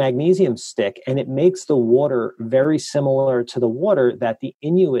 So it's a magnesium stick, and it makes the water very similar to the water that the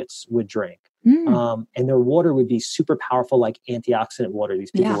Inuits would drink. And their water would be super powerful, like antioxidant water.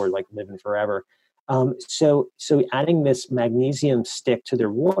 These people were like living forever. So adding this magnesium stick to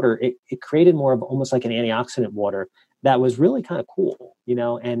their water, it created more of almost like an antioxidant water that was really kind of cool,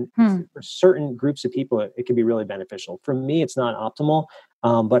 and for certain groups of people, it can be really beneficial. For me, it's not optimal.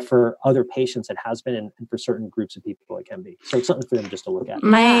 But for other patients, it has been, and for certain groups of people, it can be. So it's something for them just to look at.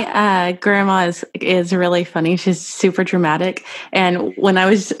 My grandma is really funny. She's super dramatic. And when I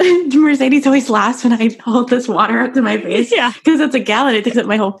was, Mercedes always laughs when I hold this water up to my face. Because it's a gallon. It takes up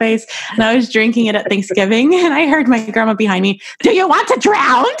my whole face. And I was drinking it at Thanksgiving, and I heard my grandma behind me, "Do you want to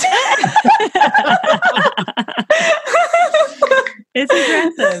drown?" It's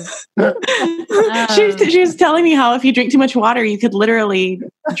aggressive. She was telling me how if you drink too much water, you could literally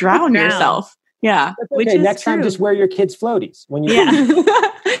drown yourself. Yeah. Okay. Which is next time, just wear your kids' floaties when you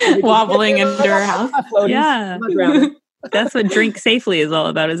wobbling into her house. Yeah. That's what drink safely is all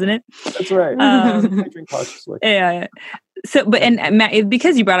about, isn't it? That's right. Drink cautiously. Yeah. So,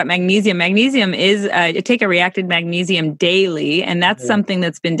 because you brought up magnesium is take a reacted magnesium daily, and that's something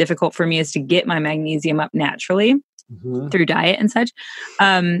that's been difficult for me, is to get my magnesium up naturally through diet and such.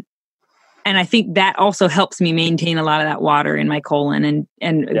 And I think that also helps me maintain a lot of that water in my colon,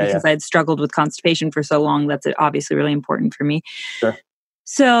 and because I had struggled with constipation for so long, that's obviously really important for me. Sure.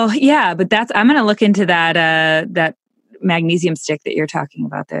 So but I'm going to look into that magnesium stick that you're talking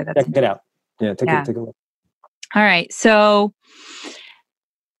about there. Check it out. Yeah, take a look. All right. So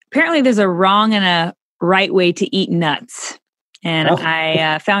apparently there's a wrong and a right way to eat nuts. And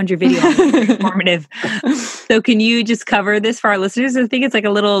I found your video informative. So can you just cover this for our listeners? I think it's like a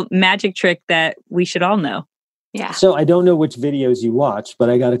little magic trick that we should all know. Yeah. So I don't know which videos you watch, but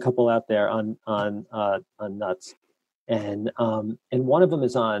I got a couple out there on nuts. And one of them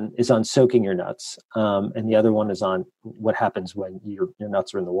is on soaking your nuts. And the other one is on what happens when your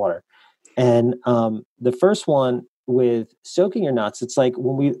nuts are in the water. And the first one with soaking your nuts, it's like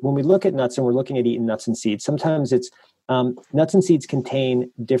when we look at nuts and we're looking at eating nuts and seeds, sometimes it's nuts and seeds contain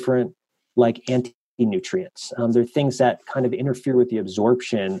different like anti-nutrients. They're things that kind of interfere with the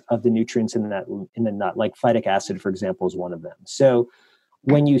absorption of the nutrients in the nut, like phytic acid, for example, is one of them. So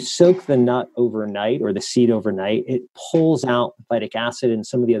when you soak the nut overnight or the seed overnight, it pulls out phytic acid and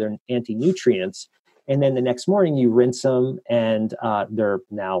some of the other anti-nutrients. And then the next morning you rinse them, and they're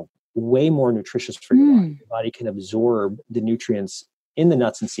now way more nutritious for your body. Your body can absorb the nutrients in the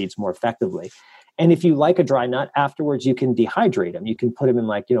nuts and seeds more effectively. And if you like a dry nut, afterwards you can dehydrate them. You can put them in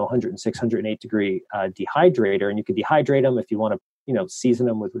 106, 108 degree dehydrator, and you can dehydrate them if you want to, season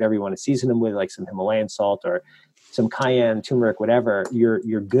them with whatever you want to season them with, like some Himalayan salt or some cayenne, turmeric, whatever. You're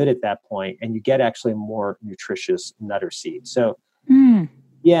good at that point, and you get actually more nutritious nut or seed. So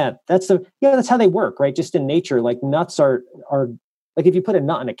that's how they work, right? Just in nature, like nuts are like if you put a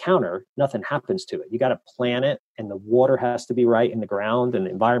nut on a counter, nothing happens to it. You got to plant it, and the water has to be right in the ground, and the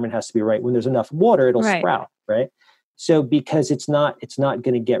environment has to be right. When there's enough water, it'll sprout, right? So because it's not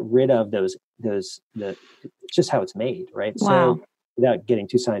going to get rid of those it's just how it's made, right? Wow. So without getting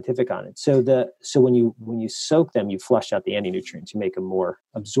too scientific on it. So when you soak them, you flush out the anti-nutrients. You make them more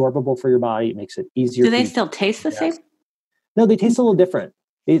absorbable for your body. It makes it easier. Do they still taste the same? No, they taste a little different.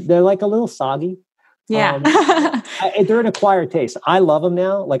 They're like a little soggy. Yeah. They're an acquired taste. I love them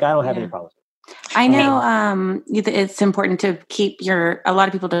now. Like I don't have any problems. I know it's important to keep a lot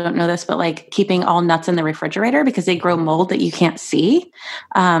of people don't know this, but like keeping all nuts in the refrigerator because they grow mold that you can't see.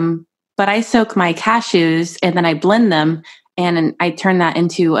 But I soak my cashews and then I blend them and I turn that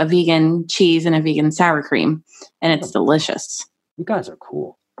into a vegan cheese and a vegan sour cream, and it's delicious. You guys are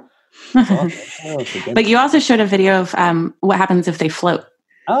cool. Awesome. But you also showed a video of what happens if they float.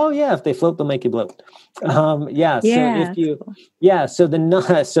 Oh yeah, if they float, they'll make you bloat. So nuts,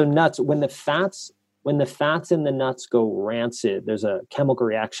 when the fats in the nuts go rancid, there's a chemical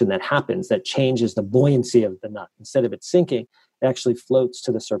reaction that happens that changes the buoyancy of the nut. Instead of it sinking, it actually floats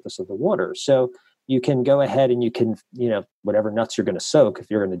to the surface of the water. So you can go ahead and you can, whatever nuts you're going to soak, if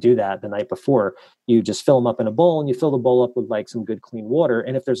you're going to do that the night before, you just fill them up in a bowl, and you fill the bowl up with like some good clean water.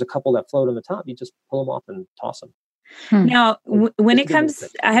 And if there's a couple that float on the top, you just pull them off and toss them. Now, when it comes,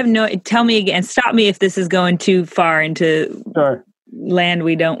 tell me again, stop me if this is going too far into land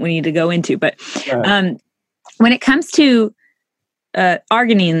we need to go into. But when it comes to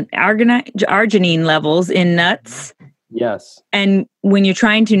arginine levels in nuts, yes, and when you're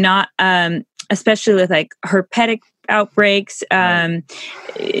trying to not, especially with like herpetic outbreaks,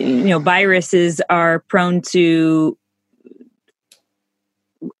 viruses are prone to,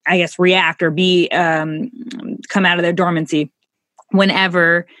 I guess, react or be come out of their dormancy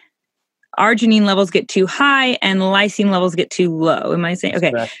whenever arginine levels get too high and lysine levels get too low. Am I saying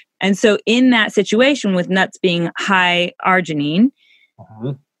okay? Correct. And so in that situation with nuts being high arginine,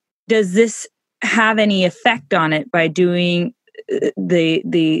 does this have any effect on it by doing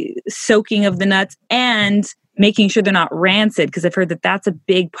the soaking of the nuts and making sure they're not rancid, because I've heard that that's a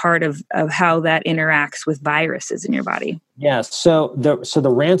big part of how that interacts with viruses in your body. Yeah. So the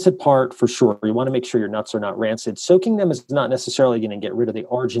rancid part, for sure, you want to make sure your nuts are not rancid. Soaking them is not necessarily going to get rid of the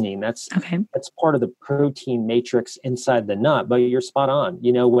arginine. That's part of the protein matrix inside the nut, but you're spot on.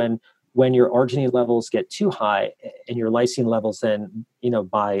 When your arginine levels get too high and your lysine levels then,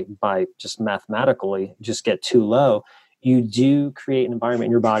 by just mathematically just get too low, you do create an environment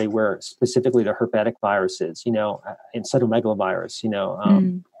in your body where specifically the herpetic viruses, and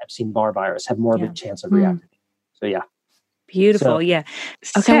cytomegalovirus, Epstein-Barr virus have more of a chance of reacting. So yeah. Beautiful. Okay.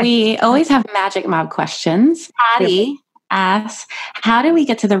 So we always have magic mob questions. Patty asks, how do we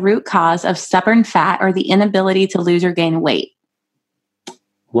get to the root cause of stubborn fat or the inability to lose or gain weight?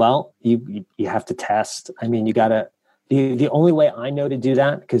 Well, you have to test. I mean, you got to, the only way I know to do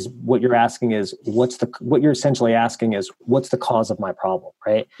that, because what you're asking is what you're essentially asking is what's the cause of my problem,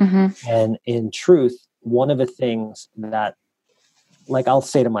 right? Mm-hmm. And in truth, one of the things that, like, I'll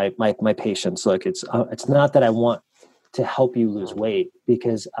say to my patients, look, it's not that I want to help you lose weight,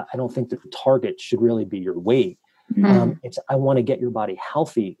 because I don't think that the target should really be your weight. Mm-hmm. I want to get your body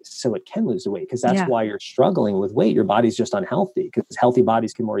healthy so it can lose the weight, because that's why you're struggling with weight. Your body's just unhealthy, because healthy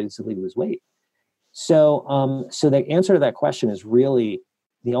bodies can more easily lose weight. So the answer to that question is really,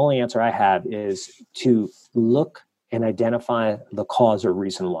 the only answer I have is to look and identify the cause or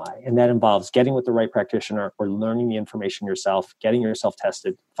reason why. And that involves getting with the right practitioner or learning the information yourself, getting yourself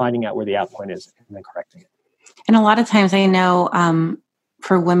tested, finding out where the out point is, and then correcting it. And a lot of times I know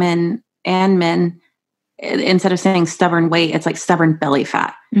for women and men, instead of saying stubborn weight, it's like stubborn belly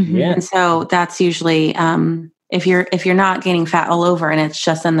fat. Mm-hmm. Yeah. And so that's usually, if you're not gaining fat all over and it's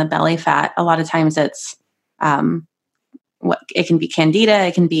just in the belly fat, a lot of times it's, it can be candida,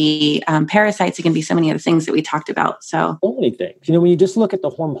 it can be parasites, it can be so many other things that we talked about. So many things. When you just look at the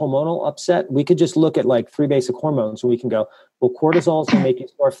hormonal upset, we could just look at like 3 basic hormones, and we can go, well, cortisol is going to make you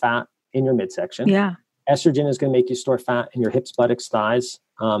store fat in your midsection. Yeah. Estrogen is going to make you store fat in your hips, buttocks, thighs.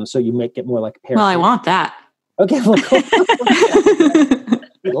 So you make it more like a pair. Well, I want that. Okay. Well, cool.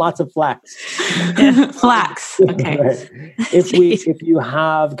 Lots of flax. Yeah, flax. Okay. Right. If you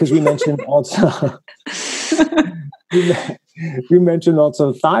have, because we mentioned also, we mentioned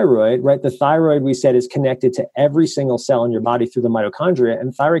also thyroid, right? The thyroid, we said, is connected to every single cell in your body through the mitochondria.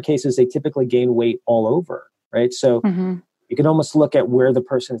 And thyroid cases, they typically gain weight all over, right? So you can almost look at where the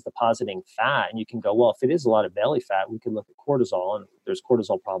person is depositing fat, and you can go, well, if it is a lot of belly fat, we can look at cortisol. And if there's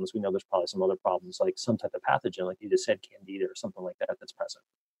cortisol problems, we know there's probably some other problems, like some type of pathogen, like you just said, candida or something like that, that's present.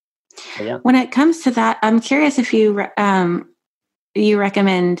 So, yeah. When it comes to that, I'm curious if you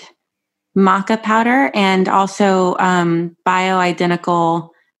recommend maca powder and also bioidentical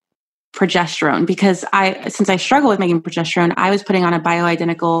progesterone, because since I struggle with making progesterone, I was putting on a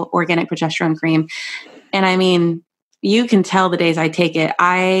bioidentical organic progesterone cream. And I mean, you can tell the days I take it,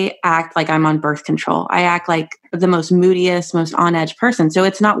 I act like I'm on birth control. I act like the most moodiest, most on edge person. So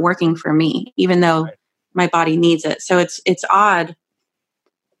it's not working for me, even though my body needs it. So it's odd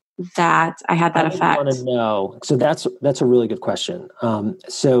that I had that effect. I want to know. So that's a really good question.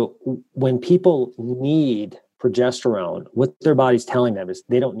 So when people need progesterone, what their body's telling them is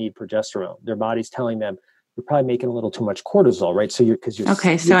they don't need progesterone. Their body's telling them you're probably making a little too much cortisol, right? So you're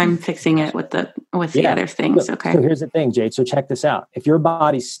okay. So I'm fixing it with the other things. Okay. So here's the thing, Jade. So check this out. If your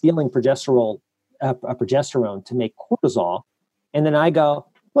body's stealing progesterone to make cortisol, and then I go,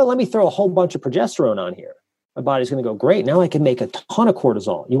 well, let me throw a whole bunch of progesterone on here. My body's going to go, great. Now I can make a ton of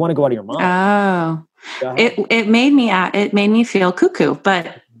cortisol. You want to go out of your mind. Oh, it made me feel cuckoo,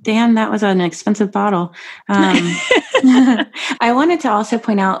 but damn, that was an expensive bottle. I wanted to also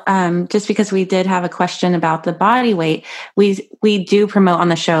point out, just because we did have a question about the body weight, we do promote on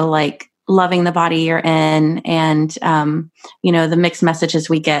the show, like loving the body you're in, and, the mixed messages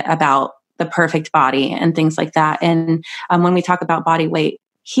we get about the perfect body and things like that. And when we talk about body weight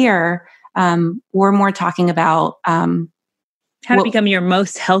here, we're more talking about how to become your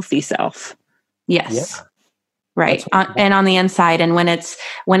most healthy self. Yes. Yeah. Right. And on the inside. And when it's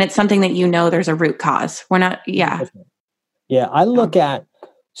something that there's a root cause. We're not, yeah. Yeah. I look at,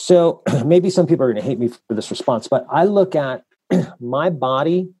 so maybe some people are going to hate me for this response, but I look at my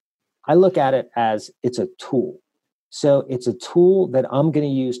body, I look at it as it's a tool. So it's a tool that I'm going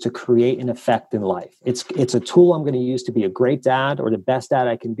to use to create an effect in life. It's a tool I'm going to use to be a great dad, or the best dad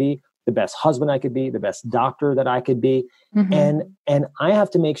I can be, the best husband I could be, the best doctor that I could be. Mm-hmm. And I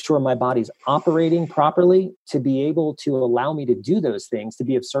have to make sure my body's operating properly to be able to allow me to do those things, to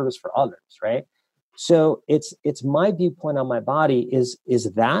be of service for others, right? So it's my viewpoint on my body is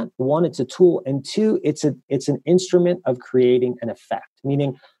that, one, it's a tool, and two, it's an instrument of creating an effect,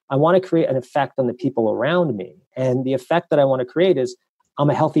 meaning I want to create an effect on the people around me. And the effect that I want to create is I'm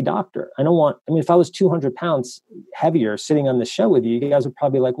a healthy doctor. If I was 200 pounds heavier sitting on the show with you, you guys would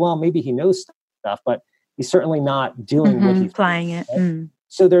probably be like, well, maybe he knows stuff, but he's certainly not doing what he's applying it. Right?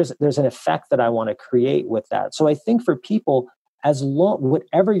 So there's an effect that I want to create with that. So I think for people,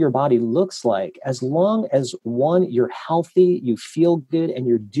 whatever your body looks like, as long as one, you're healthy, you feel good, and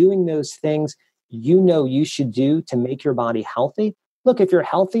you're doing those things you should do to make your body healthy. Look, if you're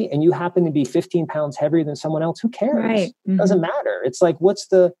healthy and you happen to be 15 pounds heavier than someone else, who cares? Right. It doesn't matter. It's like, what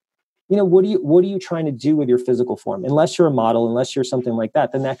are you trying to do with your physical form? Unless you're a model, unless you're something like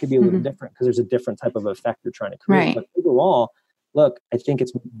that, then that could be a little different because there's a different type of effect you're trying to create. Right. But overall, look, I think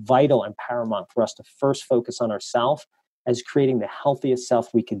it's vital and paramount for us to first focus on ourselves as creating the healthiest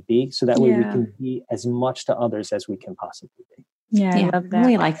self we can be. So that way we can be as much to others as we can possibly be. Yeah, I love that.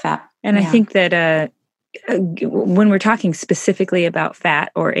 We like that. And I think that when we're talking specifically about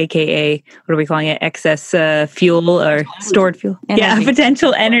fat, or AKA, what are we calling it? Excess fuel or stored fuel? Energy. Yeah,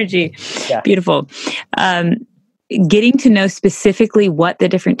 potential energy. Yeah. Beautiful. Getting to know specifically what the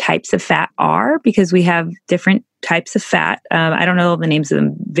different types of fat are, because we have different types of fat. I don't know all the names of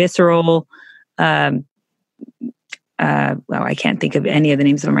them. Visceral. Well, I can't think of any of the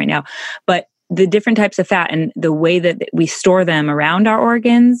names of them right now. But the different types of fat and the way that we store them around our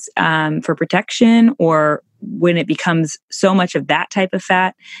organs for protection, or when it becomes so much of that type of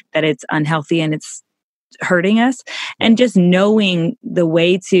fat that it's unhealthy and it's hurting us, and just knowing the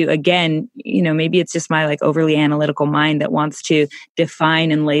way to, again, maybe it's just my like overly analytical mind that wants to define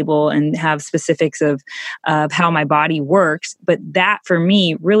and label and have specifics of how my body works. But that for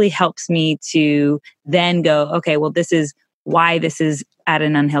me really helps me to then go, okay, well, this is why this is at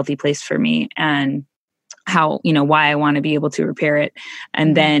an unhealthy place for me, and how, why I want to be able to repair it.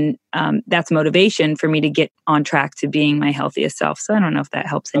 And then that's motivation for me to get on track to being my healthiest self. So I don't know if that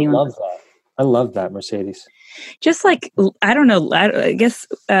helps anyone. I love that, Mercedes. Just like, I don't know, I guess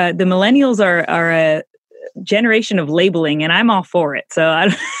the millennials are a generation of labeling, and I'm all for it. So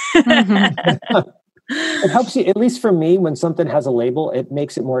It helps you, at least for me, when something has a label, it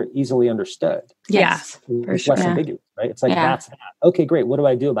makes it more easily understood. Yes. It's less ambiguous, right? It's like, that's that. Okay, great. What do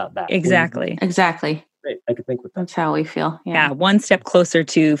I do about that? Exactly. Great. I could think with that. That's how we feel. Yeah. One step closer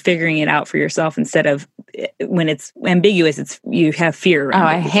to figuring it out for yourself, instead of when it's ambiguous, you have fear around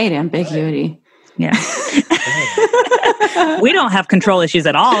I hate ambiguity. Yeah. We don't have control issues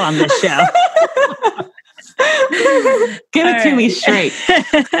at all on this show. Give it to me straight.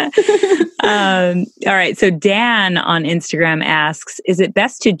 All right. So Dan on Instagram asks, is it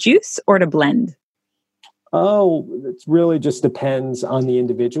best to juice or to blend? Oh, it really just depends on the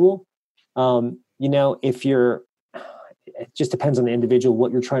individual. It just depends on the individual,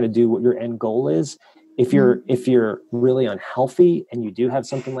 what you're trying to do, what your end goal is. If you're really unhealthy and you do have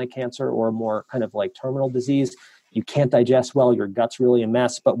something like cancer or a more kind of like terminal disease, you can't digest well, your gut's really a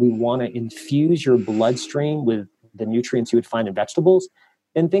mess, but we want to infuse your bloodstream with the nutrients you would find in vegetables,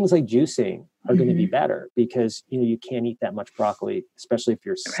 then things like juicing are going to be better, because you can't eat that much broccoli, especially if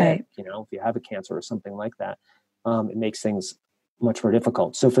you're sick. Right. If you have a cancer or something like that, it makes things much more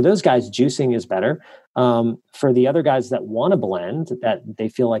difficult. So for those guys, juicing is better. For the other guys that want to blend, that they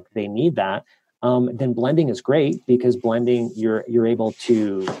feel like they need that, then blending is great, because blending, you're able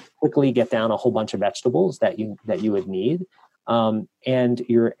to quickly get down a whole bunch of vegetables that you would need. And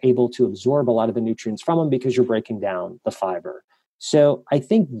you're able to absorb a lot of the nutrients from them because you're breaking down the fiber. So I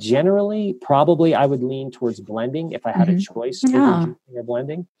think generally, probably I would lean towards blending if I had a choice over juicing or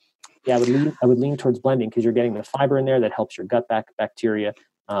blending. Yeah, I would lean towards blending, because you're getting the fiber in there that helps your gut bacteria.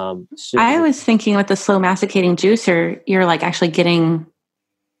 I was thinking with the slow masticating juicer, you're like actually getting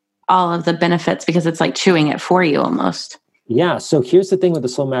all of the benefits, because it's like chewing it for you almost. Yeah. So here's the thing with the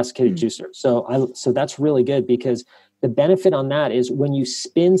slow masticated juicer. So that's really good, because the benefit on that is when you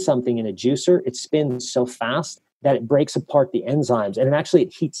spin something in a juicer, it spins so fast that it breaks apart the enzymes, and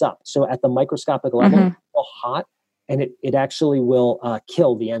it heats up. So at the microscopic level, it's so hot, and it actually will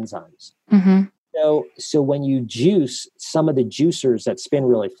kill the enzymes. So when you juice, some of the juicers that spin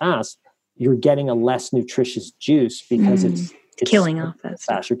really fast, you're getting a less nutritious juice, because it's killing off that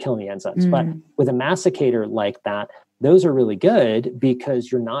fast. You're killing the enzymes. But with a masticator like that, those are really good,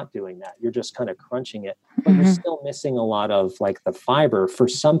 because you're not doing that. You're just kind of crunching it, but you're still missing a lot of like the fiber for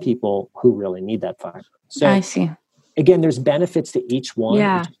some people who really need that fiber. So I see. Again, there's benefits to each one.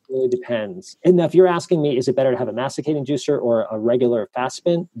 Yeah. It just really depends. And if you're asking me, is it better to have a masticating juicer or a regular fast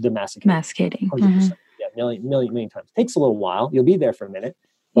spin? The masticating. 100%. Yeah, million times. Takes a little while. You'll be there for a minute.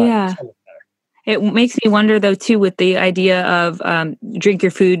 But yeah. it's kind of better. It makes me wonder, though, too, with the idea of drink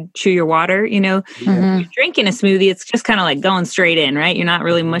your food, chew your water. You know, you're drinking a smoothie, it's just kind of like going straight in, right? You're not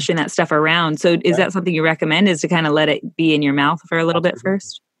really mushing that stuff around. So is that something you recommend, is to kind of let it be in your mouth for a little bit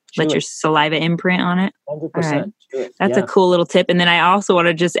first? Let your saliva imprint on it? 100%. Right. That's a cool little tip. And then I also want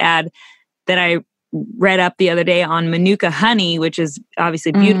to just add that I read up the other day on Manuka honey, which is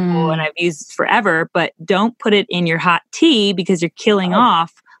obviously beautiful and I've used forever, but don't put it in your hot tea because you're killing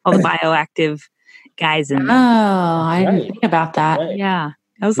off all the bioactive guys in there. I didn't think about that. Right. Yeah.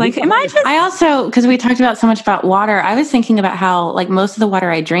 I was like, am I just... I also, because we talked about so much about water, I was thinking about how, like, most of the water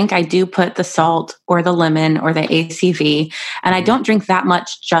I drink, I do put the salt or the lemon or the ACV, and I don't drink that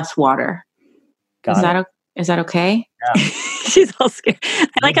much just water. Is that okay? Yeah. She's all scared. I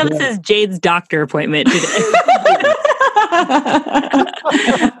like how this is Jade's doctor appointment today.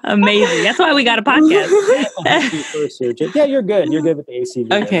 Amazing. That's why we got a podcast. Yeah, you're good. You're good with the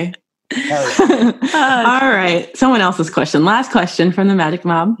ACV. Okay. All right. Someone else's question. Last question from the Magic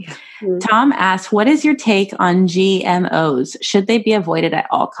Mob. Yeah. Tom asks, what is your take on GMOs? Should they be avoided at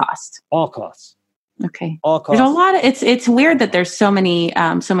all costs? All costs. Okay. All costs. There's a lot of, it's weird that there's so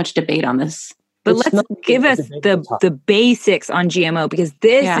much debate on this. But let's give us the basics on GMO, because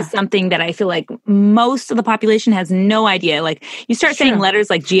this is something that I feel like most of the population has no idea. Like, you start saying letters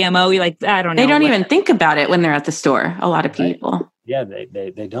like GMO, you're like, I don't know. They don't even think about it when they're at the store. A lot of people. Right. Yeah,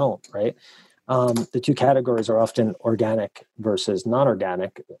 they don't, right? The two categories are often organic versus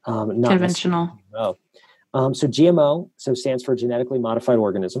non-organic. Not conventional. So GMO stands for genetically modified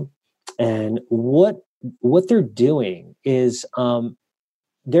organism. And what they're doing is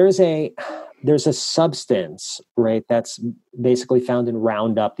there's a substance, right, that's basically found in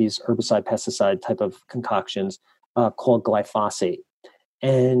Roundup, these herbicide, pesticide type of concoctions, called glyphosate.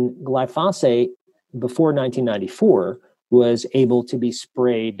 And glyphosate, before 1994, was able to be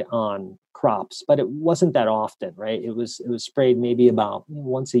sprayed on crops, but it wasn't that often, right? It was sprayed maybe about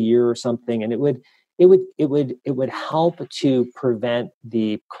once a year or something, and it would help to prevent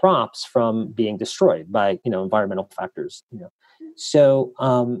the crops from being destroyed by environmental factors. So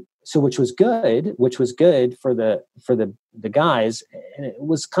which was good for the guys, and it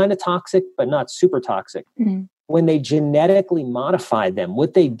was kind of toxic, but not super toxic. Mm-hmm. When they genetically modified them,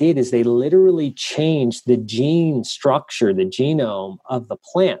 what they did is they literally changed the gene structure, the genome of the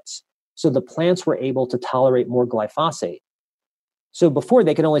plants. So the plants were able to tolerate more glyphosate. So before,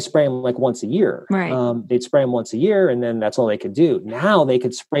 they could only spray them like once a year. Right. They'd spray them once a year, and then that's all they could do. Now they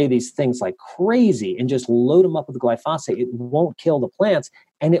could spray these things like crazy and just load them up with glyphosate. It won't kill the plants,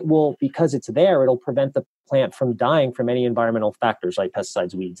 and it will, because it's there, it'll prevent the plant from dying from any environmental factors like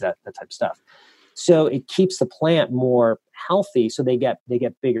pesticides, weeds, that type of stuff. So it keeps the plant more healthy, so they get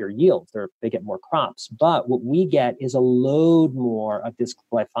bigger yields, they get more crops. But what we get is a load more of this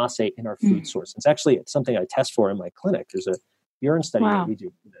glyphosate in our food source. It's something I test for in my clinic. There's a urine study that we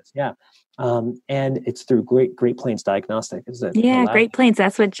do for this. Yeah. And it's through Great Plains Diagnostic. Great Plains.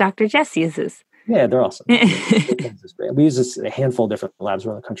 That's what Dr. Jess uses. Yeah, they're awesome. Great Plains is great. We use this a handful of different labs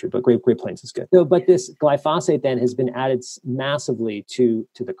around the country, but Great Plains is good. So, but this glyphosate then has been added massively to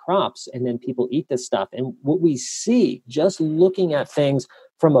the crops, and then people eat this stuff. And what we see, just looking at things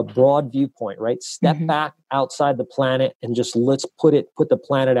from a broad viewpoint, right? Step back outside the planet and just let's put the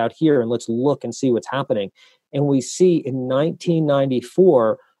planet out here and let's look and see what's happening. And we see in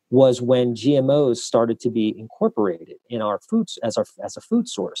 1994 was when GMOs started to be incorporated in our foods as a food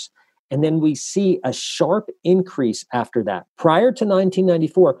source. And then we see a sharp increase after that. Prior to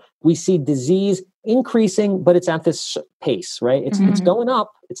 1994, we see disease increasing, but it's at this pace, right? It's going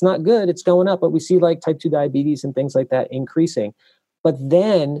up. It's not good. It's going up, but we see like type 2 diabetes and things like that increasing. But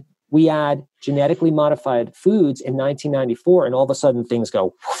then we add genetically modified foods in 1994, and all of a sudden things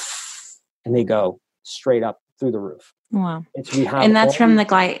go, and they go straight up through the roof. Wow. And that's from the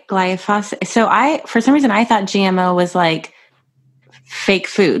glyphosate. So for some reason, I thought GMO was like fake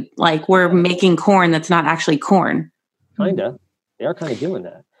food. Like we're making corn that's not actually corn. Kinda. They are kind of doing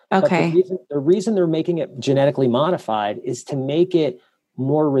that. Okay. But the reason they're making it genetically modified is to make it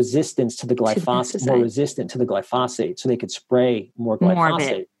more resistant to the glyphosate, so they could spray more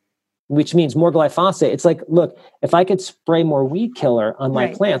glyphosate. Which means more glyphosate. It's like, look, if I could spray more weed killer on my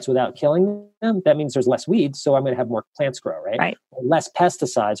plants without killing them, that means there's less weeds, so I'm going to have more plants grow, right? Right. Less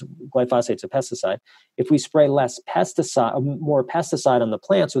pesticides. Glyphosate's a pesticide. If we spray more pesticide on the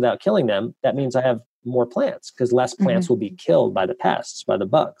plants without killing them, that means I have more plants, because less plants will be killed by the pests, by the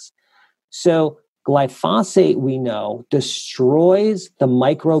bugs. So glyphosate, we know, destroys the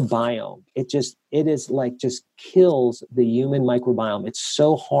microbiome. It kills the human microbiome. It's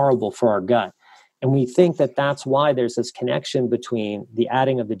so horrible for our gut. And we think that that's why there's this connection between the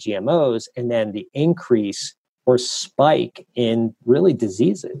adding of the GMOs and then the increase or spike in really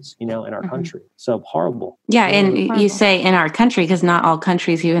diseases, in our country. So horrible. Yeah. And you say in our country, because not all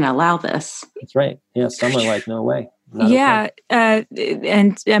countries even allow this. That's right. Yeah. Some are like, no way. Yeah. Okay.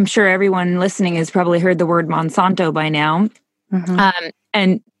 And I'm sure everyone listening has probably heard the word Monsanto by now.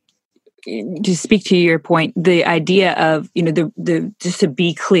 And to speak to your point, the idea of, the just to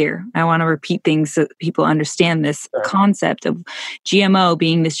be clear, I want to repeat things so that people understand this concept of GMO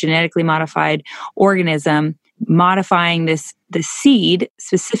being this genetically modified organism, modifying the seed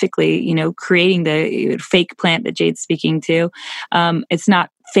specifically, creating the fake plant that Jade's speaking to. It's not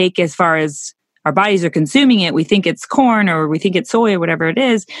fake as far as our bodies are consuming it. We think it's corn or we think it's soy or whatever it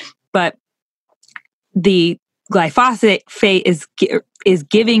is, but the glyphosate is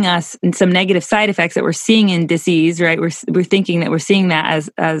giving us some negative side effects that we're seeing in disease, right? We're thinking that we're seeing that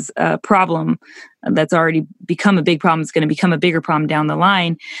as a problem that's already become a big problem. It's going to become a bigger problem down the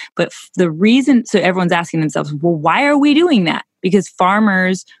line. But the reason, so everyone's asking themselves, well, why are we doing that? Because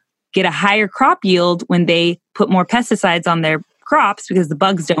farmers get a higher crop yield when they put more pesticides on their crops because the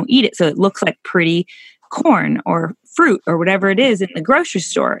bugs don't eat it. So it looks like pretty corn or fruit or whatever it is in the grocery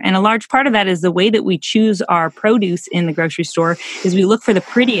store. And a large part of that is the way that we choose our produce in the grocery store is we look for the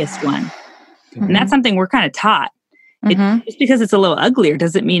prettiest one. And that's something we're kind of taught. Just because it's a little uglier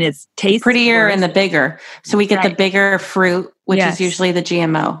doesn't mean it's tasty. Prettier and the bigger. So we get the bigger fruit, which is usually the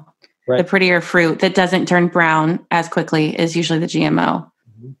GMO. Right. The prettier fruit that doesn't turn brown as quickly is usually the GMO.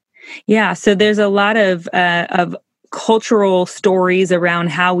 Yeah. So there's a lot of cultural stories around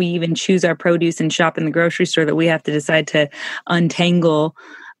how we even choose our produce and shop in the grocery store that we have to decide to untangle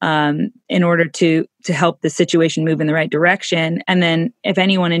in order to help the situation move in the right direction. And then if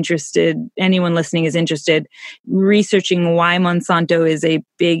anyone listening is interested, researching why Monsanto is a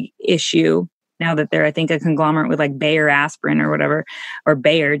big issue now that they're, I think, a conglomerate with like Bayer aspirin or whatever, or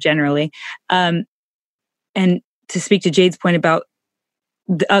Bayer generally. And to speak to Jade's point about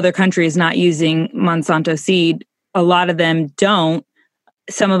the other countries not using Monsanto seed, a lot of them don't.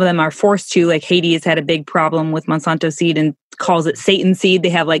 Some of them are forced to, like Haiti has had a big problem with Monsanto seed and calls it Satan seed. They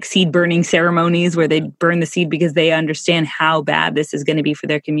have like seed burning ceremonies where they burn the seed because they understand how bad this is going to be for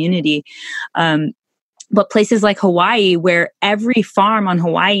their community. But places like Hawaii, where every farm on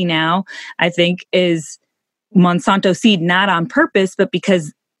Hawaii now, I think, is Monsanto seed, not on purpose, but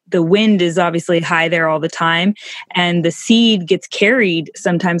because the wind is obviously high there all the time. And the seed gets carried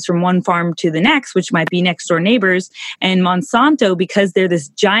sometimes from one farm to the next, which might be next door neighbors. And Monsanto, because they're this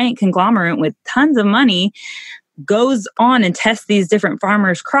giant conglomerate with tons of money, goes on and tests these different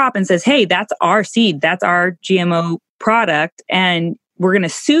farmers' crop and says, hey, that's our seed. That's our GMO product. And we're going to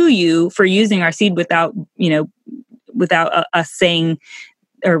sue you for using our seed without us saying,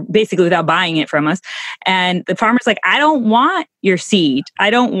 or basically without buying it from us. And the farmer's like, I don't want your seed. I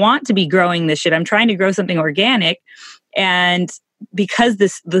don't want to be growing this shit. I'm trying to grow something organic. And because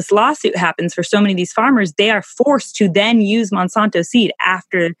this lawsuit happens for so many of these farmers, they are forced to then use Monsanto seed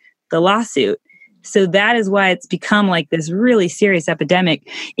after the lawsuit. So that is why it's become like this really serious epidemic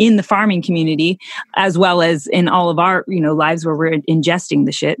in the farming community, as well as in all of our, lives where we're ingesting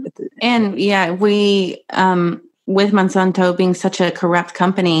the shit. And yeah, we, with Monsanto being such a corrupt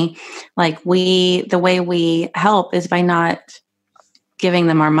company, like the way we help is by not giving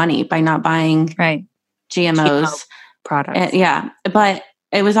them our money, by not buying GMO products. But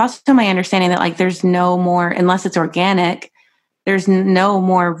it was also my understanding that like there's no more, unless it's organic, there's no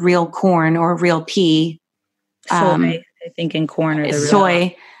more real corn or real pea. Soy, I think in corn or the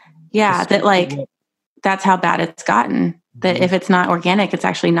soy. Yeah, that like that's how bad it's gotten. That if it's not organic, it's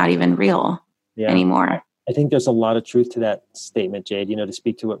actually not even real anymore. I think there's a lot of truth to that statement, Jade. To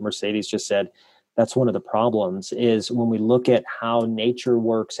speak to what Mercedes just said, that's one of the problems is when we look at how nature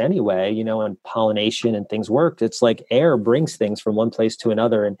works anyway, and pollination and things work, it's like air brings things from one place to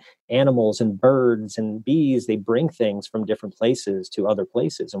another, and animals and birds and bees, they bring things from different places to other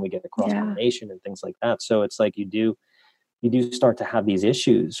places, and we get the cross-pollination and things like that. So it's like you do start to have these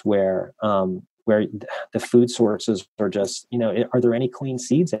issues where the food sources are just, are there any clean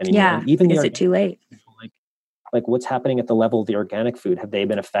seeds anymore? Yeah, even is it too late? Like what's happening at the level of the organic food? Have they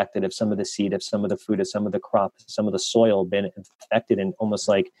been affected? If some of the seed, if some of the food, if some of the crop, some of the soil been affected and almost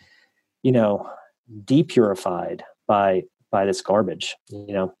like, depurified by this garbage,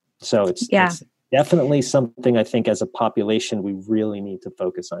 So it's definitely something I think as a population we really need to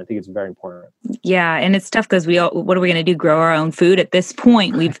focus on. I think it's very important. Yeah, and it's tough because what are we going to do? Grow our own food? At this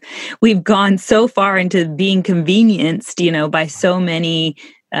point, we've gone so far into being convenienced, by so many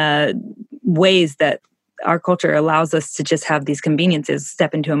ways that our culture allows us to just have these conveniences,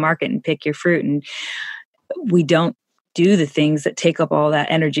 step into a market and pick your fruit. And we don't do the things that take up all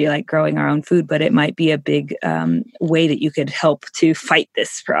that energy, like growing our own food. But it might be a big way that you could help to fight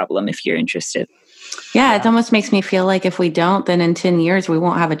this problem if you're interested. Yeah, it almost makes me feel like if we don't, then in 10 years, we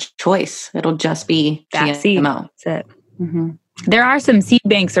won't have a choice. It'll just be that seed. GMO. That's it. Mm-hmm. There are some seed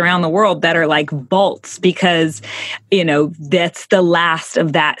banks around the world that are like vaults because, that's the last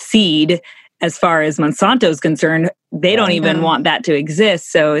of that seed. As far as Monsanto's concerned, they don't even want that to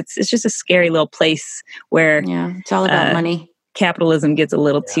exist. So it's just a scary little place where it's all about money. Capitalism gets a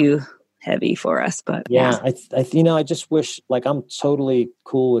little too heavy for us. But I just wish, like, I'm totally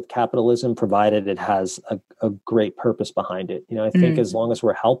cool with capitalism, provided it has a great purpose behind it. I think as long as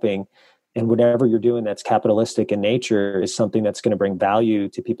we're helping, and whatever you're doing that's capitalistic in nature is something that's going to bring value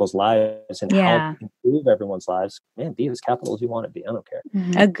to people's lives and help improve everyone's lives. Man, be as capital as you want to be. I don't care.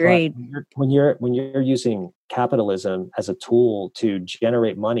 Mm-hmm. Agreed. But when you're using capitalism as a tool to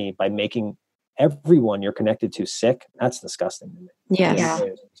generate money by making everyone you're connected to sick, that's disgusting to me. Yes.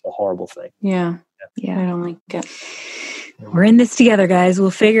 It's a horrible thing. Yeah. I don't like it. We're in this together, guys.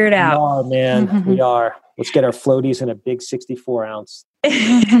 We'll figure it out. We are, man. Mm-hmm. We are. Let's get our floaties in a big 64 ounce. The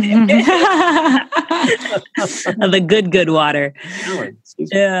good water.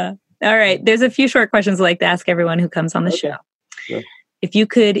 Yeah. All right. There's a few short questions I'd like to ask everyone who comes on the show. Sure. If you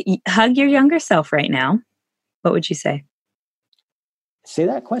could hug your younger self right now, what would you say? Say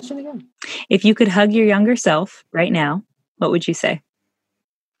that question again. If you could hug your younger self right now, what would you say?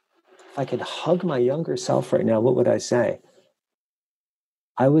 If I could hug my younger self right now, what would I say?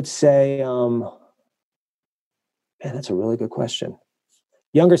 I would say, man, that's a really good question.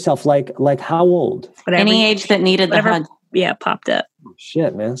 Younger self, like how old? Whatever. Any age that needed the hug. Yeah, popped up. Oh,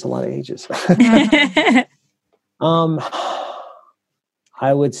 shit, man, that's a lot of ages. I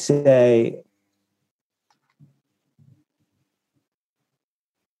would say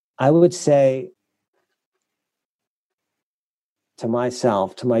to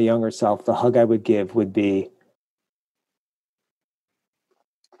myself, to my younger self, the hug I would give would be,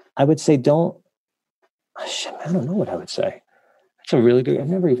 I would say, I don't know what I would say. That's a really good, I've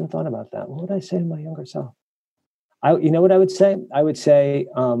never even thought about that. What would I say to my younger self? You know what I would say? I would say,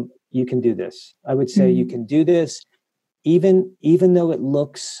 you can do this. I would say, you can do this, even though it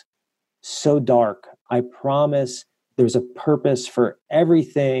looks so dark. I promise there's a purpose for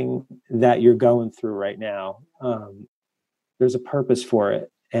everything that you're going through right now. There's a purpose for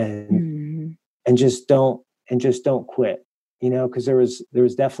it, and just don't quit. Because there was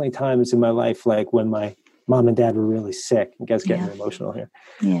definitely times in my life, like when my mom and dad were really sick. You guys getting emotional here.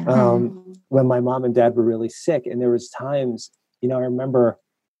 Yeah. When my mom and dad were really sick, and there was times, I remember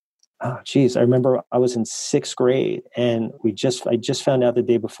I was in 6th grade, and I just found out the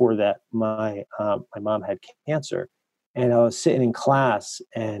day before that my mom had cancer, and I was sitting in class,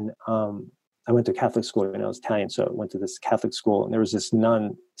 and I went to Catholic school, and I was Italian, so I went to this Catholic school, and there was this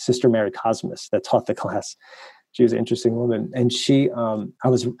nun, Sister Mary Cosmas, that taught the class. She was an interesting woman, and I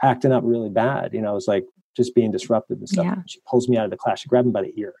was acting up really bad. I was like just being disruptive and stuff. Yeah. She pulls me out of the class. She grabbed me by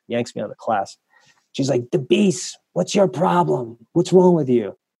the ear, yanks me out of the class. She's like, "DeBease, what's your problem? What's wrong with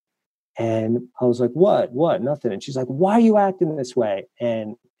you?" And I was like, "What? Nothing." And she's like, "Why are you acting this way?"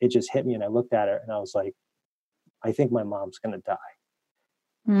 And it just hit me, and I looked at her, and I was like, "I think my mom's going to die."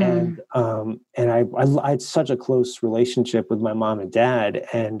 And I had such a close relationship with my mom and dad,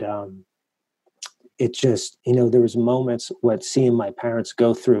 and it just, there was moments what seeing my parents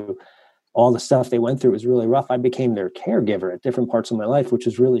go through all the stuff they went through was really rough. I became their caregiver at different parts of my life, which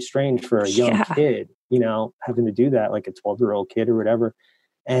was really strange for a young kid, having to do that, like a 12-year-old kid or whatever.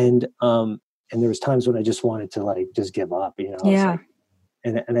 And there was times when I just wanted to just give up, Yeah.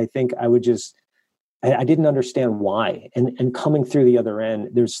 And I think I would just, I didn't understand why. And coming through the other end,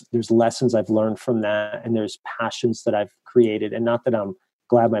 there's lessons I've learned from that. And there's passions that I've created. And not that I'm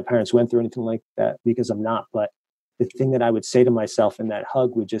glad my parents went through anything like that, because I'm not. But the thing that I would say to myself in that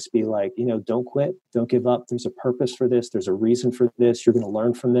hug would just be like, don't quit, don't give up. There's a purpose for this. There's a reason for this. You're going to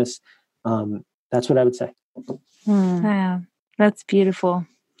learn from this. That's what I would say. Wow. That's beautiful.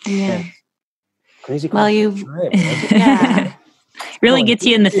 Yeah. Crazy. Well, yeah. Really gets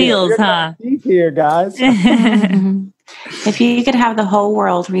you in the feels, huh? Here, guys. If you could have the whole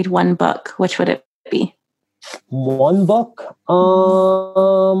world read one book, which would it be? One book?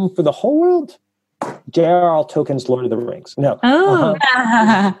 For the whole world? J.R.R. Tolkien's Lord of the Rings. No. Oh.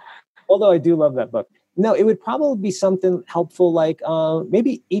 Although I do love that book. No, it would probably be something helpful like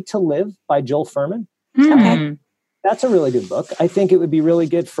maybe Eat to Live by Joel Furman. Okay. That's a really good book. I think it would be really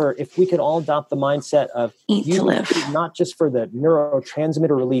good for if we could all adopt the mindset of Eat to live, not just for the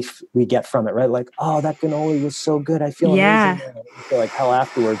neurotransmitter relief we get from it, right? Like, oh, that cannoli was so good. I feel amazing. I feel like hell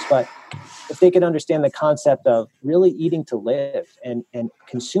afterwards. But if they could understand the concept of really eating to live and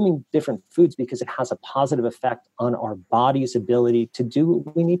consuming different foods because it has a positive effect on our body's ability to do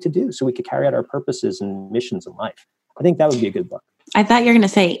what we need to do so we could carry out our purposes and missions in life. I think that would be a good book. I thought you were going to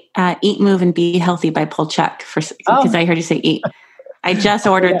say Eat, Move, and Be Healthy by Polchuk because I heard you say eat. I just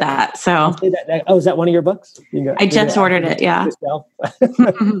ordered that. So, is that one of your books? I just ordered it. Yeah.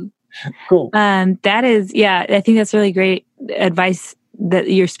 Cool. That is, I think that's really great advice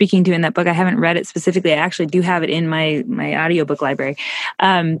that you're speaking to in that book. I haven't read it specifically. I actually do have it in my audiobook library.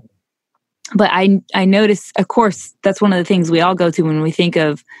 But I notice, of course, that's one of the things we all go to when we think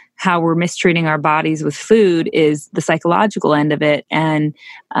of how we're mistreating our bodies with food is the psychological end of it and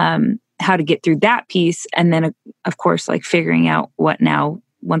how to get through that piece. And then, of course, like figuring out what now,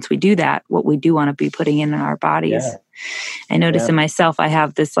 once we do that, what we do want to be putting in our bodies. Yeah. I notice in myself, I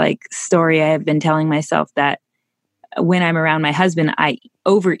have this like story I have been telling myself that when I'm around my husband, I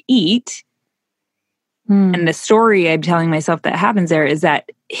overeat. And the story I'm telling myself that happens there is that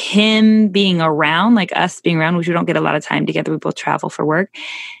him being around, like us being around, which we don't get a lot of time together, we both travel for work,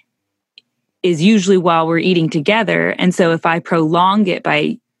 is usually while we're eating together. And so if I prolong it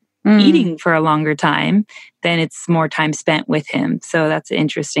by eating for a longer time, then it's more time spent with him. So that's an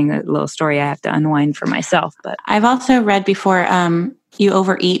interesting little story I have to unwind for myself. But I've also read before, you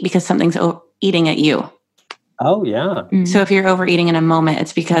overeat because something's eating at you. Oh, yeah. So if you're overeating in a moment,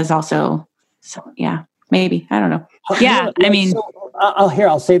 it's because also, maybe. I don't know. Yeah. I mean,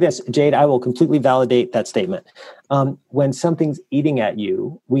 I'll say this, Jade, I will completely validate that statement. When something's eating at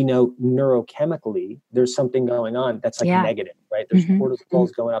you, we know neurochemically there's something going on that's like negative, right? There's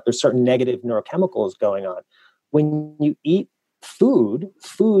cortisol's going up. There's certain negative neurochemicals going on. When you eat food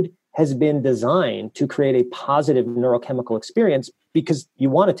has been designed to create a positive neurochemical experience because you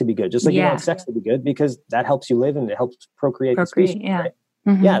want it to be good. Just like you want sex to be good because that helps you live and it helps procreate the species, right?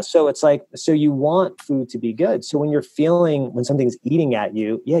 Yeah. So it's like, so you want food to be good. So when something's eating at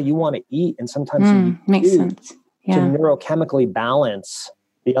you, you want to eat. And sometimes you makes sense. To neurochemically balance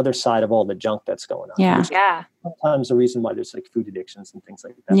the other side of all the junk that's going on. Yeah. Sometimes the reason why there's like food addictions and things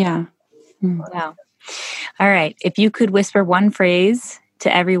like that. Yeah. Wow. All right. If you could whisper one phrase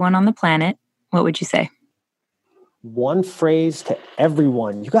to everyone on the planet, what would you say? One phrase to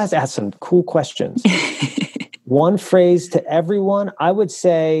everyone. You guys asked some cool questions. One phrase to everyone, I would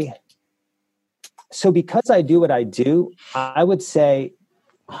say, so because I do what I do, I would say,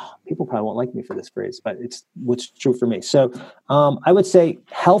 people probably won't like me for this phrase, but it's what's true for me. So I would say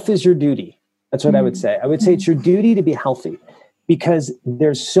health is your duty. That's what I would say. I would say it's your duty to be healthy because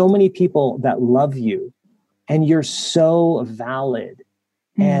there's so many people that love you and you're so valid.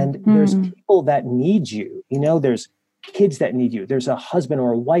 And there's people that need you. You know, there's kids that need you. There's a husband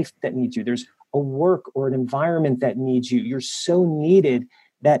or a wife that needs you. There's a work or an environment that needs you. You're so needed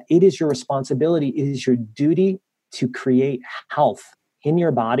that it is your responsibility, it is your duty to create health in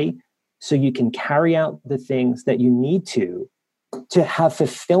your body so you can carry out the things that you need to have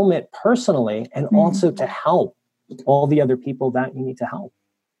fulfillment personally and also to help all the other people that you need to help.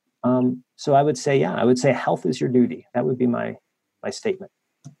 So I would say, health is your duty. That would be my statement.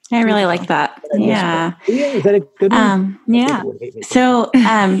 I really like that. Yeah. Is that a good one? Yeah. So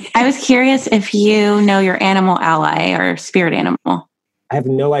I was curious if you know your animal ally or spirit animal. I have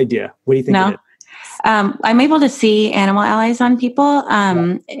no idea. What do you think it is? I'm able to see animal allies on people.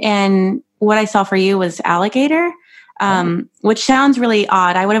 And what I saw for you was alligator, which sounds really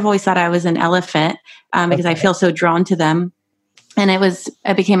odd. I would have always thought I was an elephant because I feel so drawn to them. And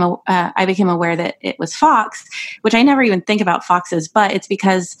I became aware that it was fox, which I never even think about foxes, but it's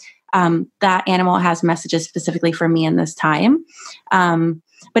because that animal has messages specifically for me in this time.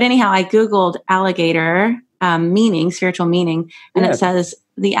 But anyhow, I Googled alligator meaning, spiritual meaning, and it says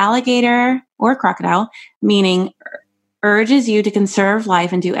the alligator or crocodile meaning urges you to conserve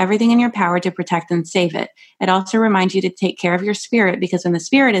life and do everything in your power to protect and save it. It also reminds you to take care of your spirit because when the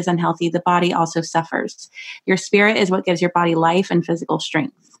spirit is unhealthy, the body also suffers. Your spirit is what gives your body life and physical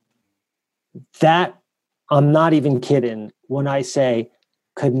strength. That, I'm not even kidding when I say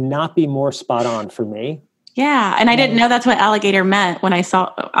could not be more spot on for me. Yeah. And I didn't know that's what alligator meant when I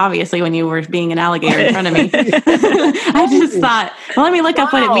saw, obviously, when you were being an alligator in front of me. I just thought, well, let me look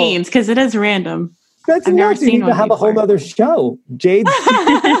up what it means because it is random. That's nuts. You need to have a whole other show, Jade.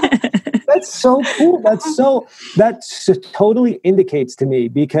 That's so cool. That totally indicates to me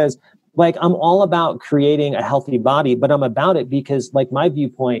because like I'm all about creating a healthy body, but I'm about it because like my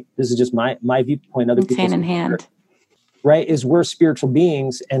viewpoint, this is just my viewpoint. Other people's hand in hand. right? Is we're spiritual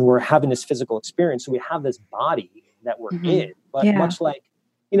beings and we're having this physical experience. So we have this body that we're in, but much like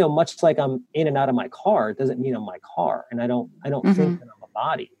I'm in and out of my car, it doesn't mean I'm my car. And I don't think that I'm a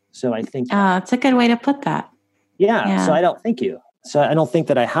body. So I think it's a good way to put that. Yeah. So I don't think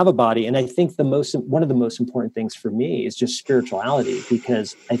that I have a body. And I think one of the most important things for me is just spirituality,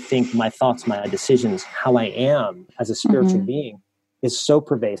 because I think my thoughts, my decisions, how I am as a spiritual being is so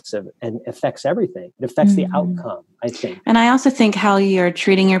pervasive and affects everything. It affects the outcome, I think. And I also think how you're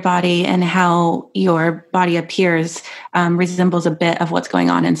treating your body and how your body appears resembles a bit of what's going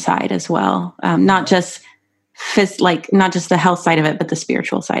on inside as well. Not just not just the health side of it, but the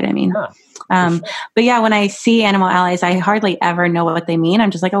spiritual side. I mean, sure. But yeah, when I see animal allies, I hardly ever know what they mean. I'm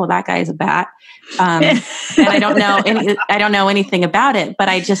just like, oh, well, that guy is a bat. And I don't know anything about it, but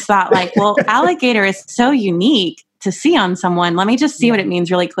I just thought like, well, alligator is so unique to see on someone. Let me just see what it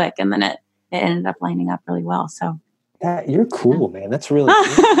means really quick. And then it ended up lining up really well. So you're cool, man. That's really cool.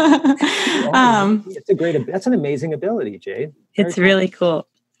 That's an amazing ability, Jade. It's really cool.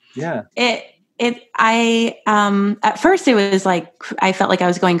 Yeah. At first it was like, I felt like I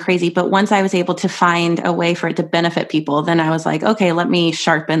was going crazy, but once I was able to find a way for it to benefit people, then I was like, okay, let me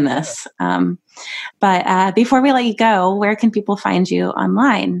sharpen this. But before we let you go, where can people find you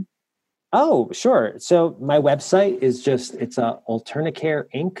online? Oh, sure. So my website is it's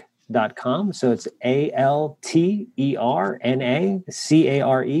alternacareinc.com. So it's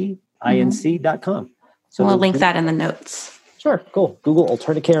ALTERNACAREINC.com. So we'll link that in the notes. Sure. Cool. Google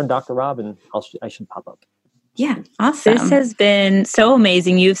Alternacare and Dr. Rob and I should pop up. Yeah. Awesome. This has been so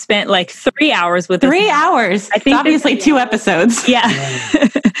amazing. You've spent like 3 hours with us. 3 hours. I think obviously 2 episodes. Yeah.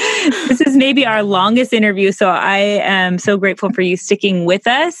 This is maybe our longest interview. So I am so grateful for you sticking with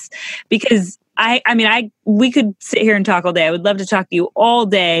us, because we could sit here and talk all day. I would love to talk to you all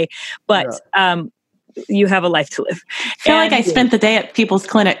day, but, you have a life to live. I feel like I spent the day at people's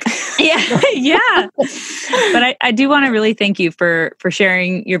clinic. Yeah. But I do want to really thank you for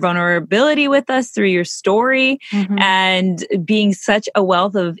sharing your vulnerability with us through your story and being such a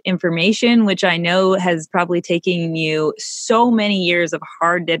wealth of information, which I know has probably taken you so many years of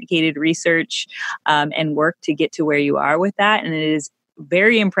hard, dedicated research and work to get to where you are with that. And it is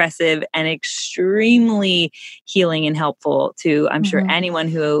very impressive and extremely healing and helpful to, I'm sure, anyone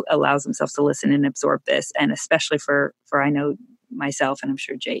who allows themselves to listen and absorb this, and especially for I know myself, and I'm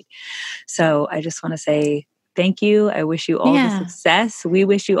sure Jade. So I just want to say thank you. I wish you all the success. We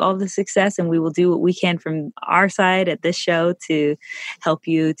wish you all the success, and we will do what we can from our side at this show to help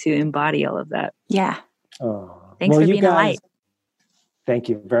you to embody all of that. Yeah. Thanks for being a light. Thank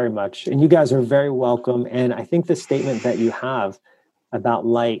you very much. And you guys are very welcome. And I think the statement that you have about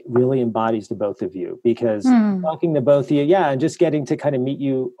light really embodies the both of you, because talking to both of you, and just getting to kind of meet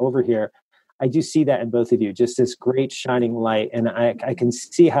you over here, I do see that in both of you, just this great shining light. And I can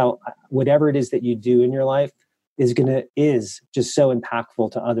see how whatever it is that you do in your life is just so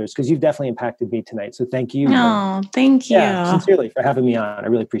impactful to others, because you've definitely impacted me tonight. So thank you. Oh, thank you. Yeah, sincerely, for having me on. I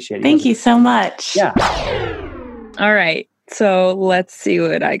really appreciate it. Thank you so much. Yeah. All right. So let's see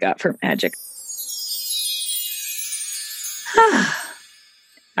what I got for magic.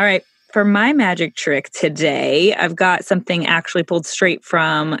 All right. For my magic trick today, I've got something actually pulled straight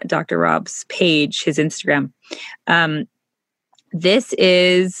from Dr. Rob's page, his Instagram. This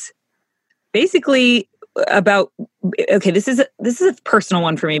is basically about, this is a personal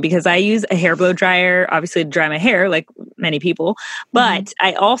one for me, because I use a hair blow dryer, obviously, to dry my hair, like many people, but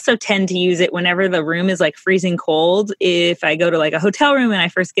I also tend to use it whenever the room is like freezing cold. If I go to like a hotel room and I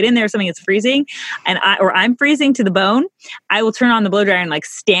first get in there, something is freezing or I'm freezing to the bone, I will turn on the blow dryer and like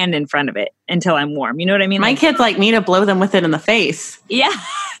stand in front of it until I'm warm. You know what I mean? My kids like me to blow them with it in the face. Yeah.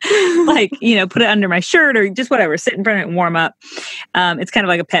 Like, put it under my shirt or just whatever, sit in front of it and warm up. It's kind of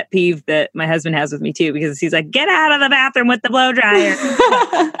like a pet peeve that my husband has with me too, because he's like, get out of the bathroom with the blow dryer.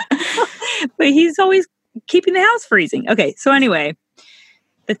 But he's always keeping the house freezing. Okay. So anyway,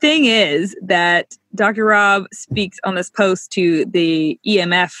 the thing is that Dr. Rob speaks on this post to the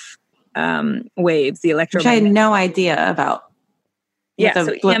EMF waves, the electromagnetic. Which I had no idea about. Yeah. So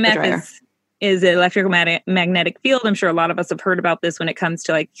EMF is an electromagnetic field. I'm sure a lot of us have heard about this when it comes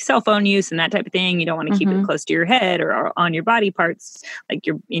to like cell phone use and that type of thing. You don't want to keep it close to your head or on your body parts, like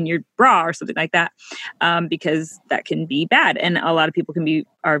you're in your bra or something like that, because that can be bad. And a lot of people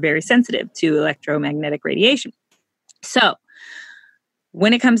are very sensitive to electromagnetic radiation. So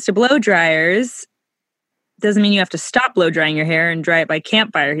when it comes to blow dryers, doesn't mean you have to stop blow drying your hair and dry it by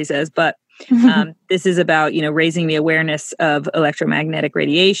campfire, he says, but this is about, raising the awareness of electromagnetic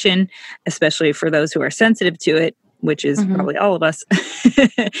radiation, especially for those who are sensitive to it, which is probably all of us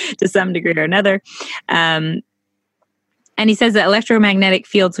to some degree or another. And he says that electromagnetic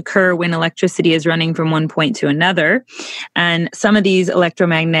fields occur when electricity is running from one point to another. And some of these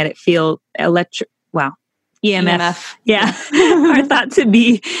electromagnetic EMF. Yeah. are thought to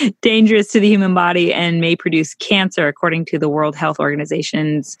be dangerous to the human body and may produce cancer, according to the World Health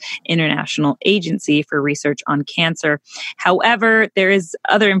Organization's International Agency for Research on Cancer. However, there is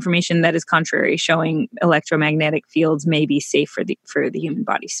other information that is contrary, showing electromagnetic fields may be safe for the human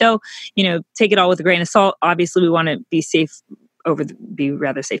body. So, take it all with a grain of salt. Obviously, we want to be safe be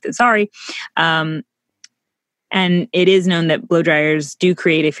rather safe than sorry. And it is known that blow dryers do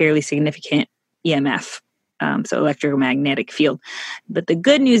create a fairly significant EMF. So electromagnetic field. But the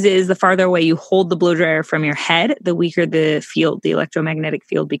good news is the farther away you hold the blow dryer from your head, the weaker the electromagnetic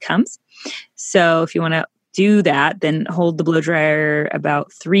field becomes. So if you want to do that, then hold the blow dryer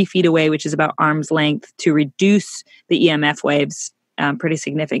about 3 feet away, which is about arm's length, to reduce the EMF waves pretty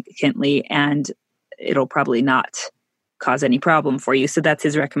significantly, and it'll probably not cause any problem for you. So that's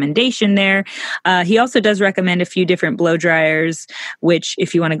his recommendation there. He also does recommend a few different blow dryers, which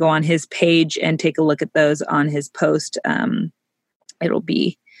if you want to go on his page and take a look at those on his post, it'll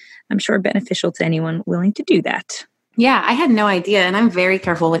be, I'm sure, beneficial to anyone willing to do that. Yeah, I had no idea. And I'm very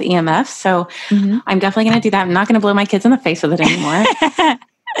careful with EMF. So I'm definitely going to do that. I'm not going to blow my kids in the face with it anymore.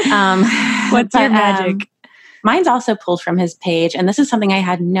 What's your magic? Mine's also pulled from his page, and this is something I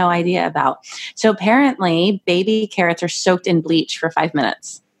had no idea about. So apparently, baby carrots are soaked in bleach for 5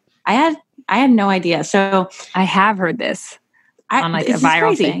 minutes. I had no idea. So I have heard this on a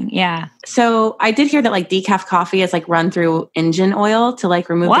viral thing. Yeah. So I did hear that decaf coffee is run through engine oil to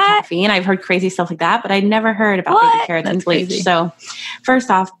remove the caffeine. I've heard crazy stuff like that, but I'd never heard about baby carrots and bleach. Crazy. So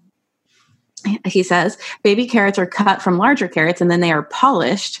first off, he says baby carrots are cut from larger carrots and then they are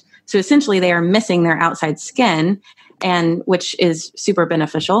polished. So essentially they are missing their outside skin, and which is super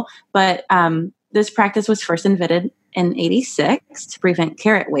beneficial. But this practice was first invented in 1986 to prevent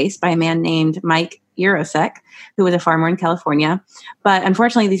carrot waste by a man named Mike Urosek, who was a farmer in California. But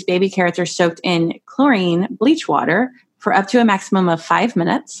unfortunately, these baby carrots are soaked in chlorine bleach water for up to a maximum of 5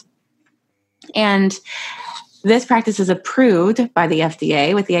 minutes. And this practice is approved by the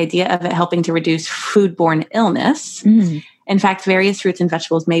FDA with the idea of it helping to reduce foodborne illness. In fact, various fruits and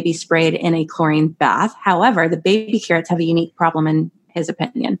vegetables may be sprayed in a chlorine bath. However, the baby carrots have a unique problem in his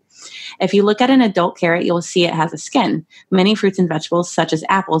opinion. If you look at an adult carrot, you will see it has a skin. Many fruits and vegetables, such as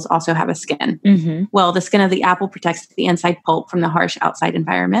apples, also have a skin. Well, the skin of the apple protects the inside pulp from the harsh outside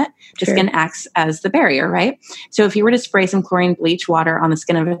environment. The skin acts as the barrier, right? So if you were to spray some chlorine bleach water on the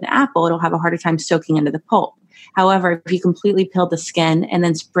skin of an apple, it'll have a harder time soaking into the pulp. However, if you completely peeled the skin and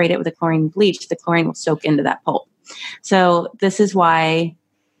then sprayed it with a chlorine bleach, the chlorine will soak into that pulp. So this is why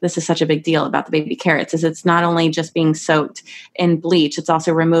this is such a big deal about the baby carrots, is it's not only just being soaked in bleach, it's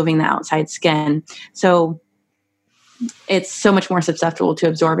also removing the outside skin. So it's so much more susceptible to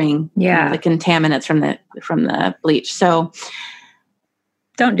absorbing the contaminants from the bleach. So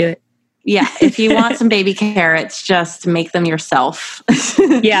don't do it. Yeah. If you want some baby carrots, just make them yourself.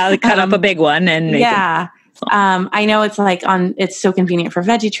 Cut up a big one and make them. I know it's it's so convenient for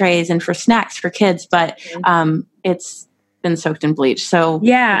veggie trays and for snacks for kids, but it's been soaked in bleach. So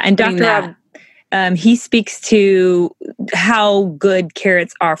and Dr. Rob, he speaks to how good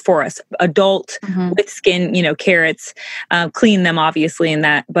carrots are for us. Adult with skin, carrots, clean them obviously in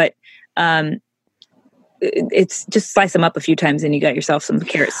that, but it's just slice them up a few times and you got yourself some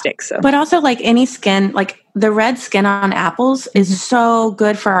carrot sticks. So. But also any skin, the red skin on apples is so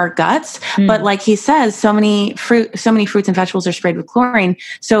good for our guts. But like he says, so many fruits and vegetables are sprayed with chlorine.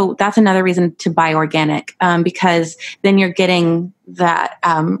 So that's another reason to buy organic, because then you're getting that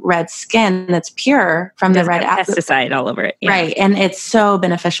red skin that's pure from the red apple. Pesticide all over it. Yeah. Right. And it's so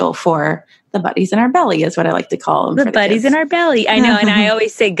beneficial for the buddies in our belly is what I like to call them. The buddies in our belly. I know. And I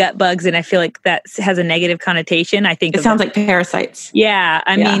always say gut bugs, and I feel like that has a negative connotation. I think it sounds like parasites. Yeah.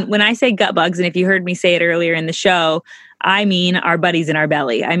 I mean, when I say gut bugs, and if you heard me say it earlier in the show, I mean our buddies in our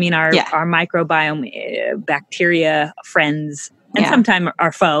belly. I mean our microbiome, bacteria friends, and sometimes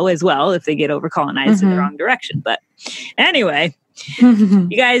our foe as well if they get over-colonized in the wrong direction. But anyway,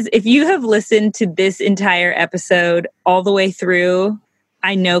 you guys, if you have listened to this entire episode all the way through,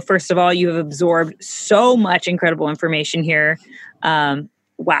 I know, first of all, you have absorbed so much incredible information here.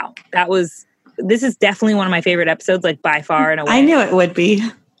 Wow. This is definitely one of my favorite episodes, by far and away. I knew it would be.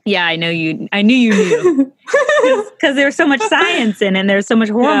 Yeah, I knew you knew. Because there's so much science in it and there's so much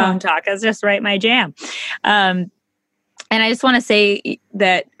hormone talk. That's just right my jam. And I just want to say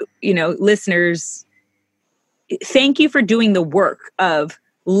that, listeners, thank you for doing the work of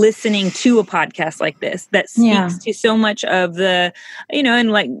listening to a podcast like this that speaks to so much of the,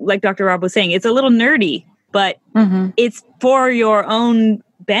 and like Dr. Rob was saying, it's a little nerdy. but it's for your own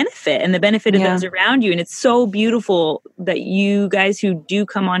benefit and the benefit of those around you. And it's so beautiful that you guys who do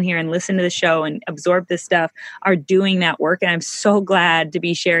come on here and listen to the show and absorb this stuff are doing that work. And I'm so glad to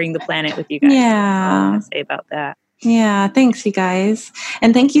be sharing the planet with you guys. Yeah. That's all I want to say about that. Yeah, thanks, you guys.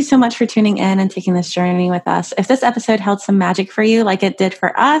 And thank you so much for tuning in and taking this journey with us. If this episode held some magic for you, like it did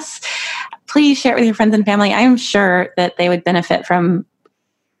for us, please share it with your friends and family. I am sure that they would benefit from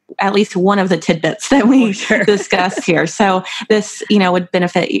at least one of the tidbits that we discussed here. So this, would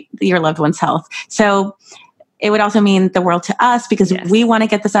benefit your loved one's health. So it would also mean the world to us because we want to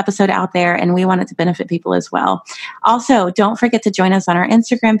get this episode out there and we want it to benefit people as well. Also, don't forget to join us on our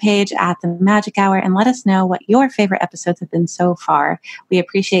Instagram page at The Magic Hour and let us know what your favorite episodes have been so far. We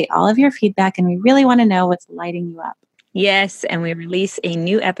appreciate all of your feedback and we really want to know what's lighting you up. Yes, and we release a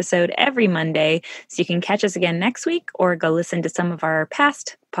new episode every Monday, so you can catch us again next week or go listen to some of our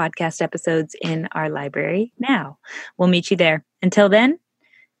past podcast episodes in our library now. We'll meet you there. Until then,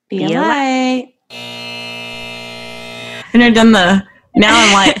 be a light. And I've done now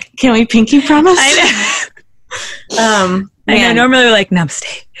I'm like, can we pinky promise? I know. I know, normally we're like,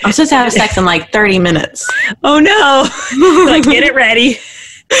 namaste. I'm supposed to have sex in like 30 minutes. Oh no. Like, get it ready.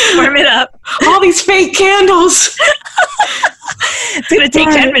 Warm it up. All these fake candles. It's going to take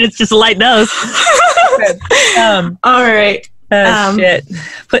 10 minutes just to light those. All right. Shit.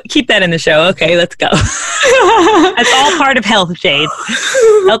 Keep that in the show. Okay, let's go. That's all part of health, Jade.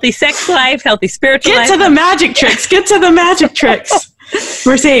 Healthy sex life, healthy spiritual life. Get to the magic tricks. Get to the magic tricks.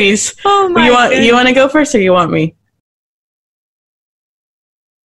 Mercedes. Oh my God. You want to go first or you want me?